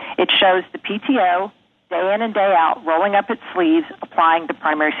consistent. It shows the PTO day in and day out rolling up its sleeves, applying the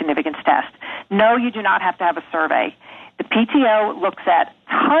primary significance test. No, you do not have to have a survey. The PTO looks at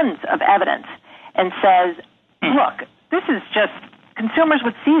tons of evidence and says, look, this is just, consumers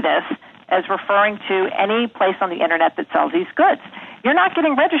would see this as referring to any place on the internet that sells these goods. You're not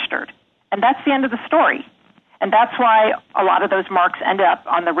getting registered, and that's the end of the story. And that's why a lot of those marks end up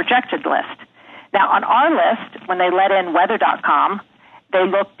on the rejected list. Now, on our list, when they let in weather.com, they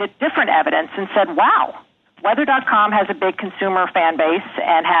looked at different evidence and said, wow, weather.com has a big consumer fan base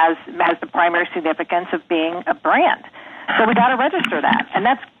and has the primary significance of being a brand. So we got to register that, and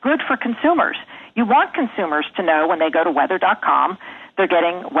that's good for consumers. You want consumers to know when they go to weather.com, they're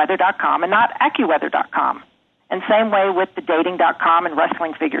getting weather.com and not AccuWeather.com. And same way with the dating.com and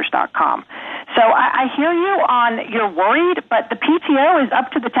wrestlingfigures.com. So I hear you on you're worried, but the PTO is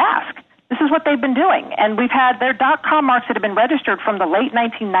up to the task. This is what they've been doing. And we've had their .com marks that have been registered from the late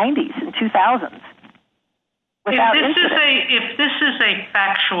 1990s and 2000s. If this is a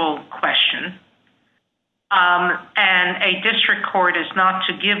factual question, and a district court is not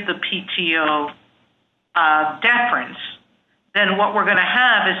to give the PTO deference, then what we're going to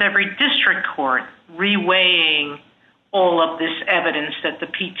have is every district court reweighing all of this evidence that the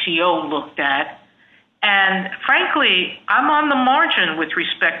PTO looked at. And frankly, I'm on the margin with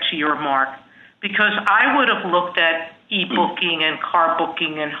respect to your mark, because I would have looked at e-booking and car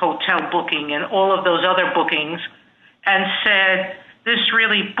booking and hotel booking and all of those other bookings and said, this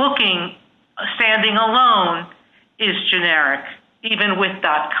really booking standing alone is generic, even with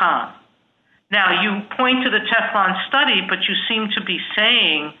 .com. Now, you point to the Teflon study, but you seem to be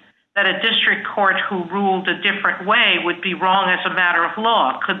saying that a district court who ruled a different way would be wrong as a matter of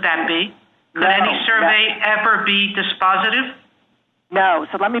law. Could that be? Could any survey ever be dispositive? No.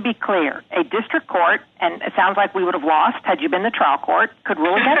 So let me be clear. A district court, and it sounds like we would have lost had you been the trial court, could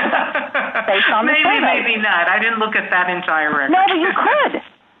rule against us based on the survey. Maybe not. I didn't look at that entire record. No, but you could.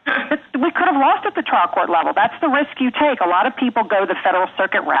 We could have lost at the trial court level. That's the risk you take. A lot of people go the Federal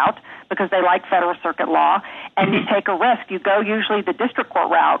Circuit route because they like Federal Circuit law, and you take a risk. You go usually the district court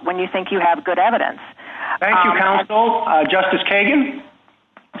route when you think you have good evidence. Thank you, counsel. Justice Kagan?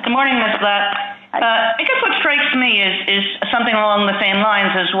 Good morning, Ms. Blatt. I guess what strikes me is something along the same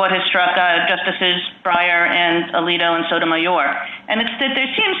lines as what has struck Justices Breyer and Alito and Sotomayor, and it's that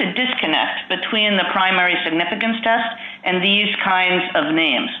there seems a disconnect between the primary significance test and these kinds of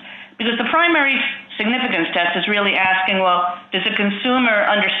names. Because the primary significance test is really asking, well, does a consumer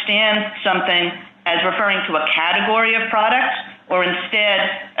understand something as referring to a category of products or instead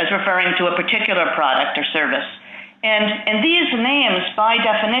as referring to a particular product or service? And these names, by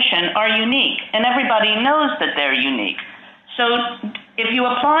definition, are unique, and everybody knows that they're unique. So if you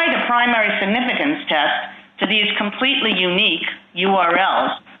apply the primary significance test to these completely unique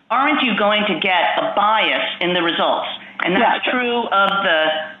URLs, aren't you going to get a bias in the results? And that's true of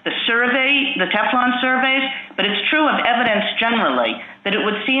the survey, the Teflon surveys, but it's true of evidence generally, that it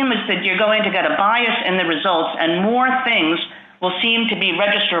would seem as that you're going to get a bias in the results and more things will seem to be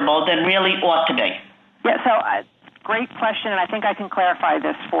registrable than really ought to be. Yeah, so great question, and I think I can clarify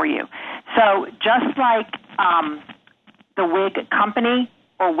this for you. So just like the wig company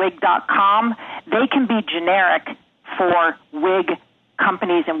or wig.com, they can be generic for wig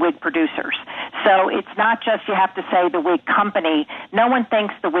companies and wig producers. So it's not just you have to say the wig company. No one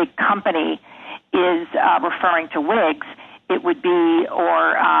thinks the wig company is referring to wigs. It would be,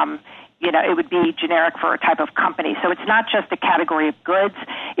 or it would be generic for a type of company. So it's not just the category of goods,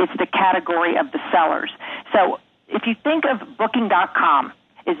 it's the category of the sellers. So if you think of Booking.com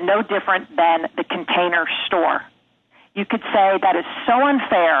is no different than the Container Store, you could say that is so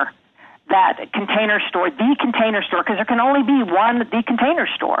unfair that the Container Store, because there can only be one, the Container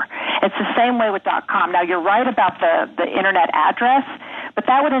Store. It's the same way with .com. Now, you're right about the internet address, but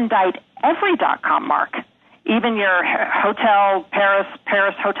that would indict every .com mark, even your hotel, Paris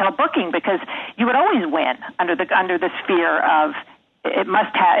hotel booking, because you would always win under the sphere of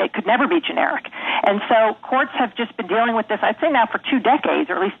it could never be generic. And so courts have just been dealing with this, I'd say now for 2 decades,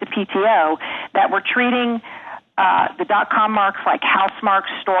 or at least the PTO, that we're treating the .com marks like house marks,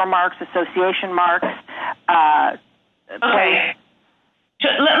 store marks, association marks. Okay. So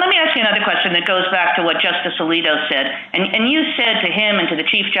let me ask you another question that goes back to what Justice Alito said. And you said to him and to the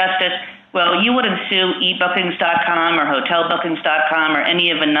Chief Justice, well, you wouldn't sue ebookings.com or hotelbookings.com or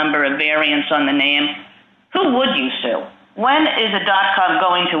any of a number of variants on the name. Who would you sue? When is a .com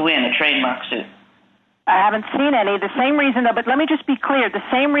going to win a trademark suit? I haven't seen any. The same reason, though, but let me just be clear, the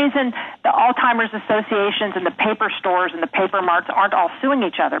same reason the Alzheimer's associations and the paper stores and the paper marts aren't all suing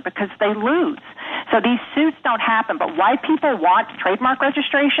each other, because they lose. So these suits don't happen. But why people want trademark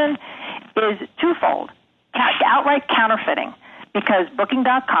registration is twofold. Outright counterfeiting, because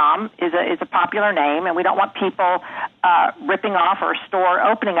Booking.com is a popular name, and we don't want people ripping off or a store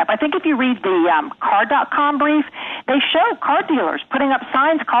opening up. I think if you read the Car.com brief, they show car dealers putting up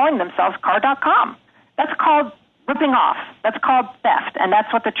signs calling themselves Car.com. That's called ripping off. That's called theft, and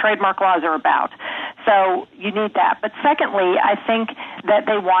that's what the trademark laws are about. So you need that. But secondly, I think that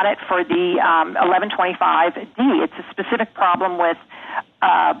they want it for the 1125D. It's a specific problem with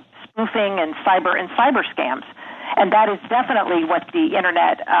spoofing and cyber scams. And that is definitely what the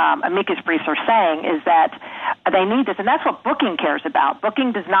Internet amicus briefs are saying, is that they need this. And that's what Booking cares about.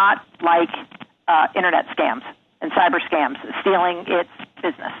 Booking does not like Internet scams and cyber scams, stealing its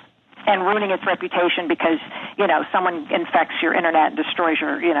business and ruining its reputation because, someone infects your Internet and destroys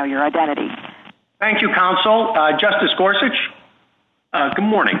your identity. Thank you, counsel. Justice Gorsuch? Good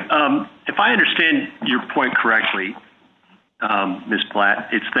morning. If I understand your point correctly, Ms. Blatt,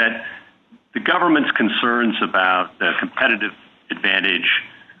 it's that the government's concerns about the competitive advantage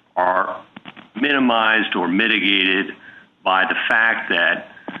are minimized or mitigated by the fact that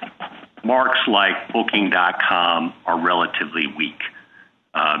marks like Booking.com are relatively weak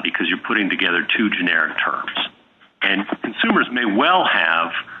because you're putting together two generic terms. And consumers may well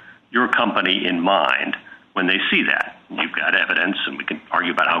have your company in mind when they see that. You've got evidence, and we can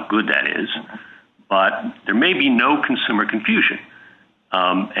argue about how good that is, but there may be no consumer confusion.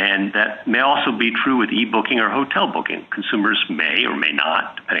 And that may also be true with e-booking or hotel booking. Consumers may or may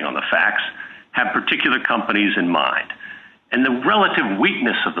not, depending on the facts, have particular companies in mind. And the relative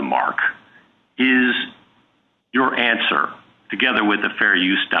weakness of the mark is your answer, together with the fair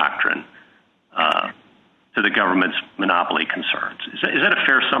use doctrine, to the government's monopoly concerns. Is that a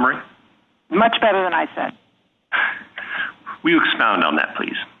fair summary? Much better than I said. Will you expound on that,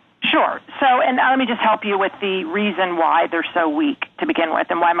 please? Sure. So, and let me just help you with the reason why they're so weak to begin with,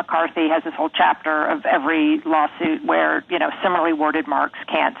 and why McCarthy has this whole chapter of every lawsuit where, similarly worded marks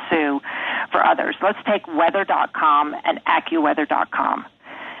can't sue for others. Let's take weather.com and AccuWeather.com.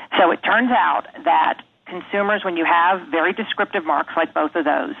 So it turns out that consumers, when you have very descriptive marks like both of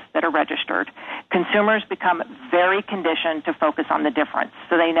those that are registered, consumers become very conditioned to focus on the difference.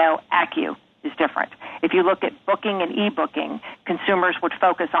 So they know Accu is different. If you look at booking and e-booking, consumers would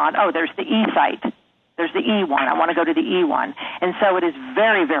focus on, there's the e-site, there's the e-one, I want to go to the e-one. And so it is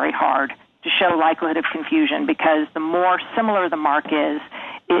very, very hard to show likelihood of confusion because the more similar the mark is,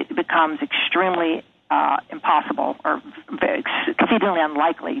 it becomes extremely impossible or exceedingly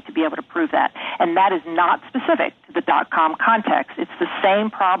unlikely to be able to prove that. And that is not specific to the .com context. It's the same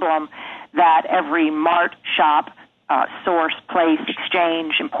problem that every mart, shop, source, place,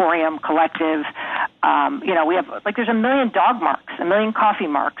 exchange, emporium, collective, we have, there's a million dog marks, a million coffee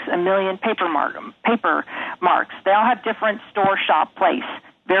marks, a million paper marks. They all have different store, shop, place,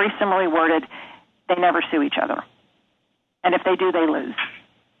 very similarly worded. They never sue each other. And if they do, they lose.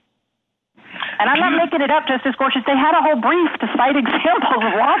 And I'm not making it up, Justice Gorsuch. They had a whole brief to cite examples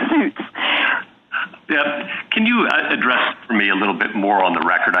of lawsuits. Yeah. Can you address for me a little bit more on the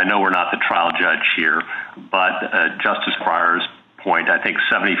record? I know we're not the trial judge here, but Justice Breyer's point, I think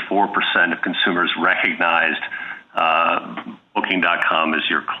 74% of consumers recognized Booking.com as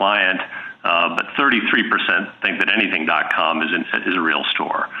your client, but 33% think that anything.com is a real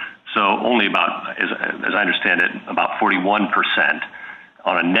store. So only about, as I understand it, about 41%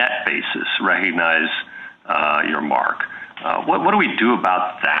 on a net basis recognize your mark. What do we do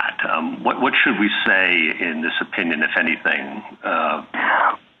about that? What should we say in this opinion, if anything,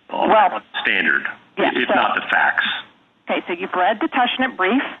 on standard, if not the facts? Okay, so you've read the Tushnet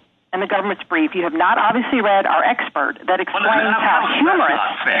brief and the government's brief. You have not obviously read our expert that explains how humorous. That's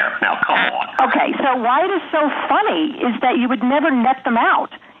not fair. Now, come on. Okay, so why it is so funny is that you would never net them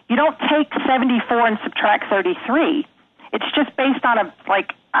out. You don't take 74 and subtract 33. It's just based on a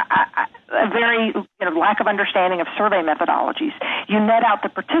very lack of understanding of survey methodologies. You net out the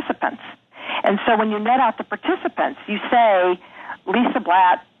participants, and so when you net out the participants, you say Lisa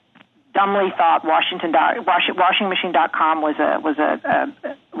Blatt dumbly thought washingmachine.com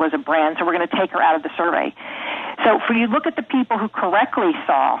was a brand, so we're going to take her out of the survey. So for you look at the people who correctly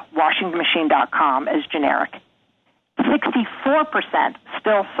saw washingmachine.com as generic, 64%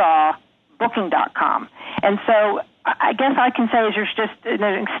 still saw Booking.com, and so I guess I can say is there's just an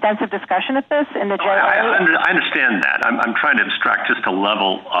extensive discussion of this in the JLA. I understand that. I'm trying to abstract just a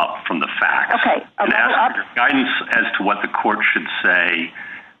level up from the facts. Okay, and ask for your guidance as to what the court should say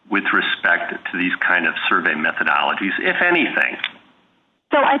with respect to these kind of survey methodologies, if anything.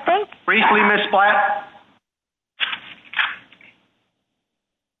 So I think... Briefly, Ms. Blatt.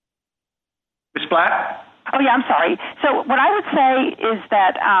 Ms. Blatt? Oh, yeah, I'm sorry. So what I would say is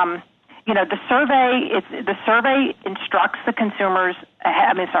that... the survey instructs the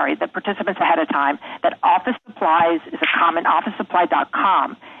the participants ahead of time that office supplies is a common,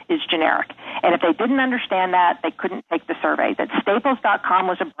 officesupply.com is generic. And if they didn't understand that, they couldn't take the survey. That Staples.com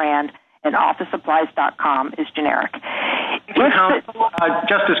was a brand and officesupplies.com is generic.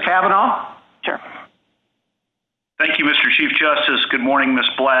 Justice Kavanaugh? Sure. Thank you, Mr. Chief Justice. Good morning, Ms.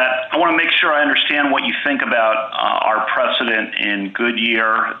 Blatt. I want to make sure I understand what you think about our precedent in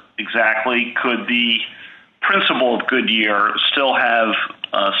Goodyear exactly. Could the principle of Goodyear still have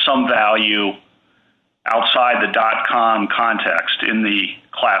some value outside the .com context in the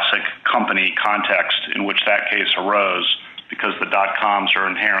classic company context in which that case arose because the .coms are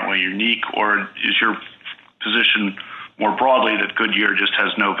inherently unique, or is your position more broadly that Goodyear just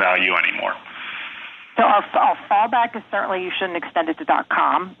has no value anymore? So our fallback is certainly you shouldn't extend it to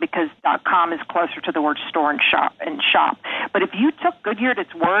 .com because .com is closer to the word store and shop. But if you took Goodyear at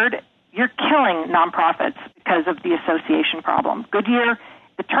its word, you're killing nonprofits because of the association problem. Goodyear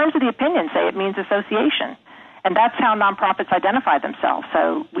the terms of the opinion say it means association. And that's how nonprofits identify themselves.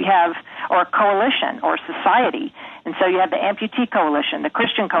 So we have, or a coalition or society. And so you have the Amputee Coalition, the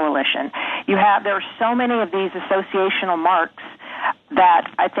Christian Coalition. There are so many of these associational marks that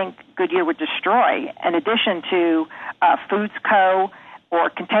I think Goodyear would destroy, in addition to Foods Co. or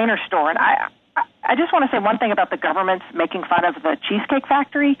Container Store. And I just want to say one thing about the government's making fun of the Cheesecake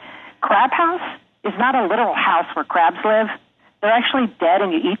Factory. Crab House is not a literal house where crabs live. They're actually dead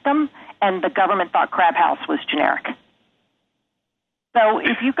and you eat them, and the government thought Crab House was generic. So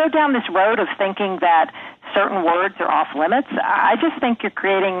if you go down this road of thinking that certain words are off limits, I just think you're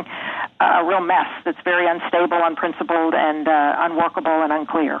creating a real mess that's very unstable, unprincipled, and unworkable and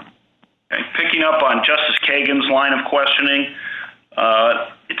unclear. Okay. Picking up on Justice Kagan's line of questioning,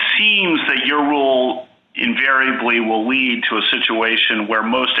 it seems that your rule invariably will lead to a situation where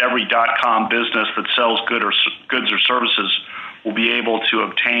most every .com business that sells goods or services will be able to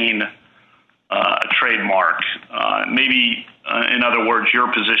obtain a trademark. Maybe, in other words,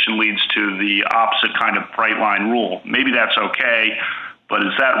 your position leads to the opposite kind of bright line rule. Maybe that's okay, but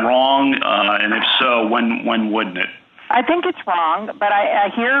is that wrong? And if so, when wouldn't it? I think it's wrong, but I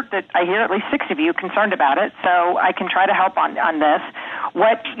hear at least 6 of you concerned about it, so I can try to help on this.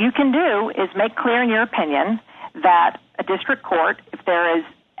 What you can do is make clear in your opinion that a district court, if there is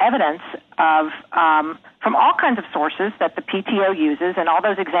evidence of from all kinds of sources that the PTO uses, and all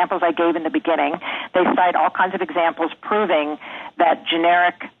those examples I gave in the beginning, they cite all kinds of examples proving that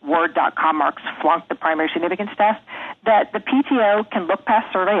generic Word.com marks flunk the primary significance test, that the PTO can look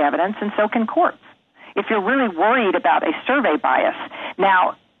past survey evidence, and so can courts. If you're really worried about a survey bias.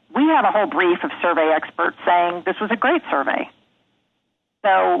 Now, we have a whole brief of survey experts saying this was a great survey.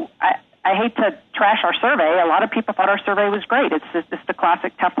 So I hate to trash our survey. A lot of people thought our survey was great. It's the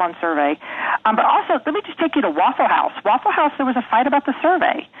classic Teflon survey. But also, let me just take you to Waffle House. Waffle House, there was a fight about the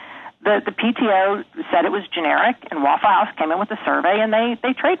survey. The PTO said it was generic, and Waffle House came in with the survey, and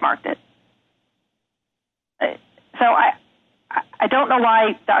they trademarked it. So I don't know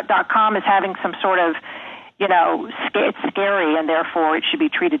why .com is having some sort of, it's scary, and therefore it should be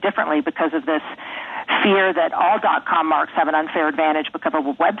treated differently because of this fear that all .com marks have an unfair advantage because of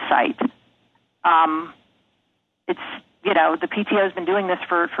a website. The PTO has been doing this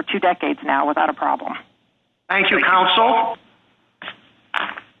for 2 decades now without a problem. Thank you, counsel.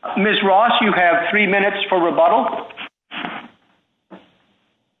 Ms. Ross, you have 3 minutes for rebuttal.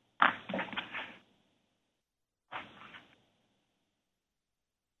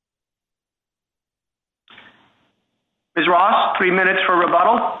 Ms. Ross, 3 minutes for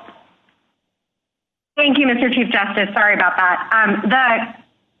rebuttal. Thank you, Mr. Chief Justice. Sorry about that.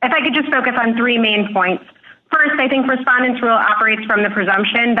 If I could just focus on 3 main points. First, I think respondents' rule operates from the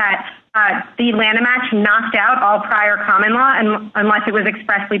presumption that the Lanham Act knocked out all prior common law unless it was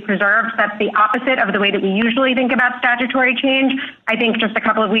expressly preserved. That's the opposite of the way that we usually think about statutory change. I think just a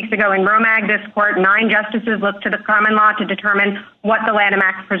couple of weeks ago in Romag, this court, 9 justices looked to the common law to determine what the Lanham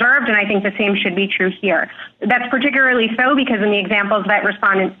Act preserved, and I think the same should be true here. That's particularly so because in the examples that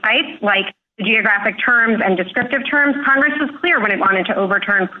respondents cite, like the geographic terms and descriptive terms, Congress was clear when it wanted to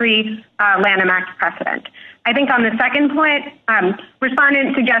overturn pre-Lanham Act precedent. I think on the second point,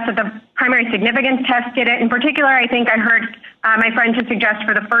 respondents suggest that the primary significance test did it. In particular, I think I heard my friend to suggest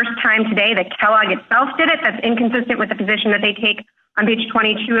for the first time today that Kellogg itself did it. That's inconsistent with the position that they take on page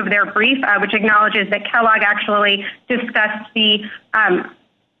 22 of their brief, which acknowledges that Kellogg actually discussed the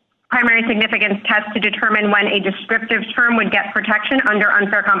primary significance test to determine when a descriptive term would get protection under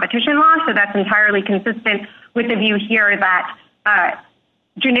unfair competition law. So that's entirely consistent with the view here that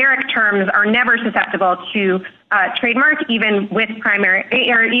generic terms are never susceptible to trademark, even with primary,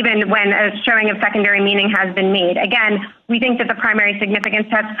 or even when a showing of secondary meaning has been made. Again, we think that the primary significance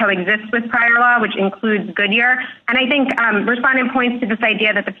test coexists with prior law, which includes Goodyear. And I think respondent points to this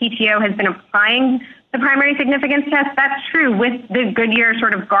idea that the PTO has been applying the primary significance test. That's true with the Goodyear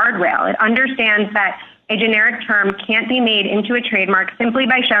sort of guardrail. It understands that a generic term can't be made into a trademark simply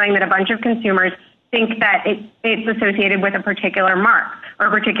by showing that a bunch of consumers think that it's associated with a particular mark or a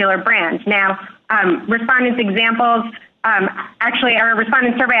particular brand. Now, respondents' examples, our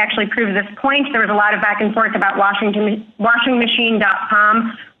respondent survey actually proves this point. There was a lot of back and forth about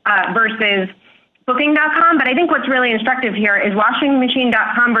washingmachine.com versus booking.com, but I think what's really instructive here is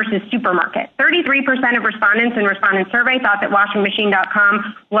washingmachine.com versus supermarket. 33% of respondents in respondent survey thought that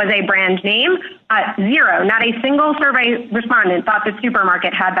washingmachine.com was a brand name. 0, not a single survey respondent thought that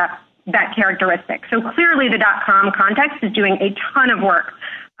supermarket had that characteristic. So clearly the .com context is doing a ton of work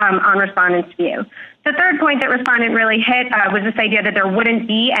on respondents' view. The third point that respondent really hit was this idea that there wouldn't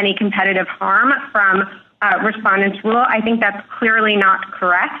be any competitive harm from respondents' rule. I think that's clearly not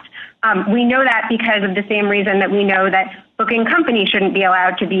correct. We know that because of the same reason that we know that booking companies shouldn't be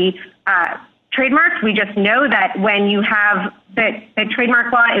allowed to be trademarked. We just know that when you have that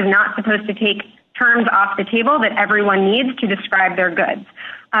trademark law is not supposed to take terms off the table that everyone needs to describe their goods.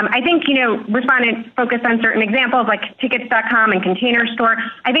 I think, respondents focused on certain examples like tickets.com and Container Store.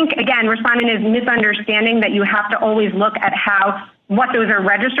 I think, again, respondent is misunderstanding that you have to always look at what those are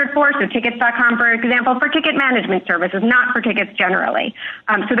registered for. So tickets.com, for example, for ticket management services, not for tickets generally.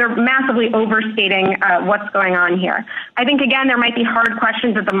 So they're massively overstating what's going on here. I think, again, there might be hard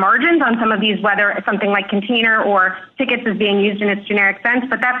questions at the margins on some of these, whether something like container or tickets is being used in its generic sense,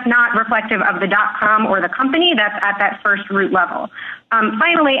 but that's not reflective of the .com or the company. That's at that first root level.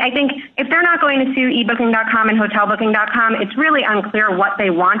 Finally, I think if they're not going to sue ebooking.com and hotelbooking.com, it's really unclear what they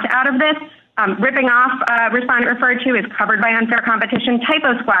want out of this. Ripping off, respondent referred to, is covered by unfair competition.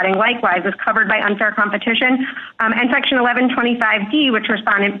 Typo squatting, likewise, is covered by unfair competition. And Section 1125D, which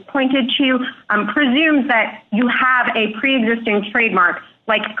respondent pointed to, presumes that you have a pre-existing trademark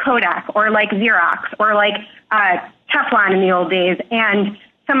like Kodak or like Xerox or like Teflon in the old days, and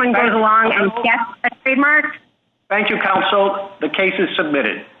someone goes along and gets a trademark. Thank you, counsel. The case is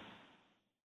submitted.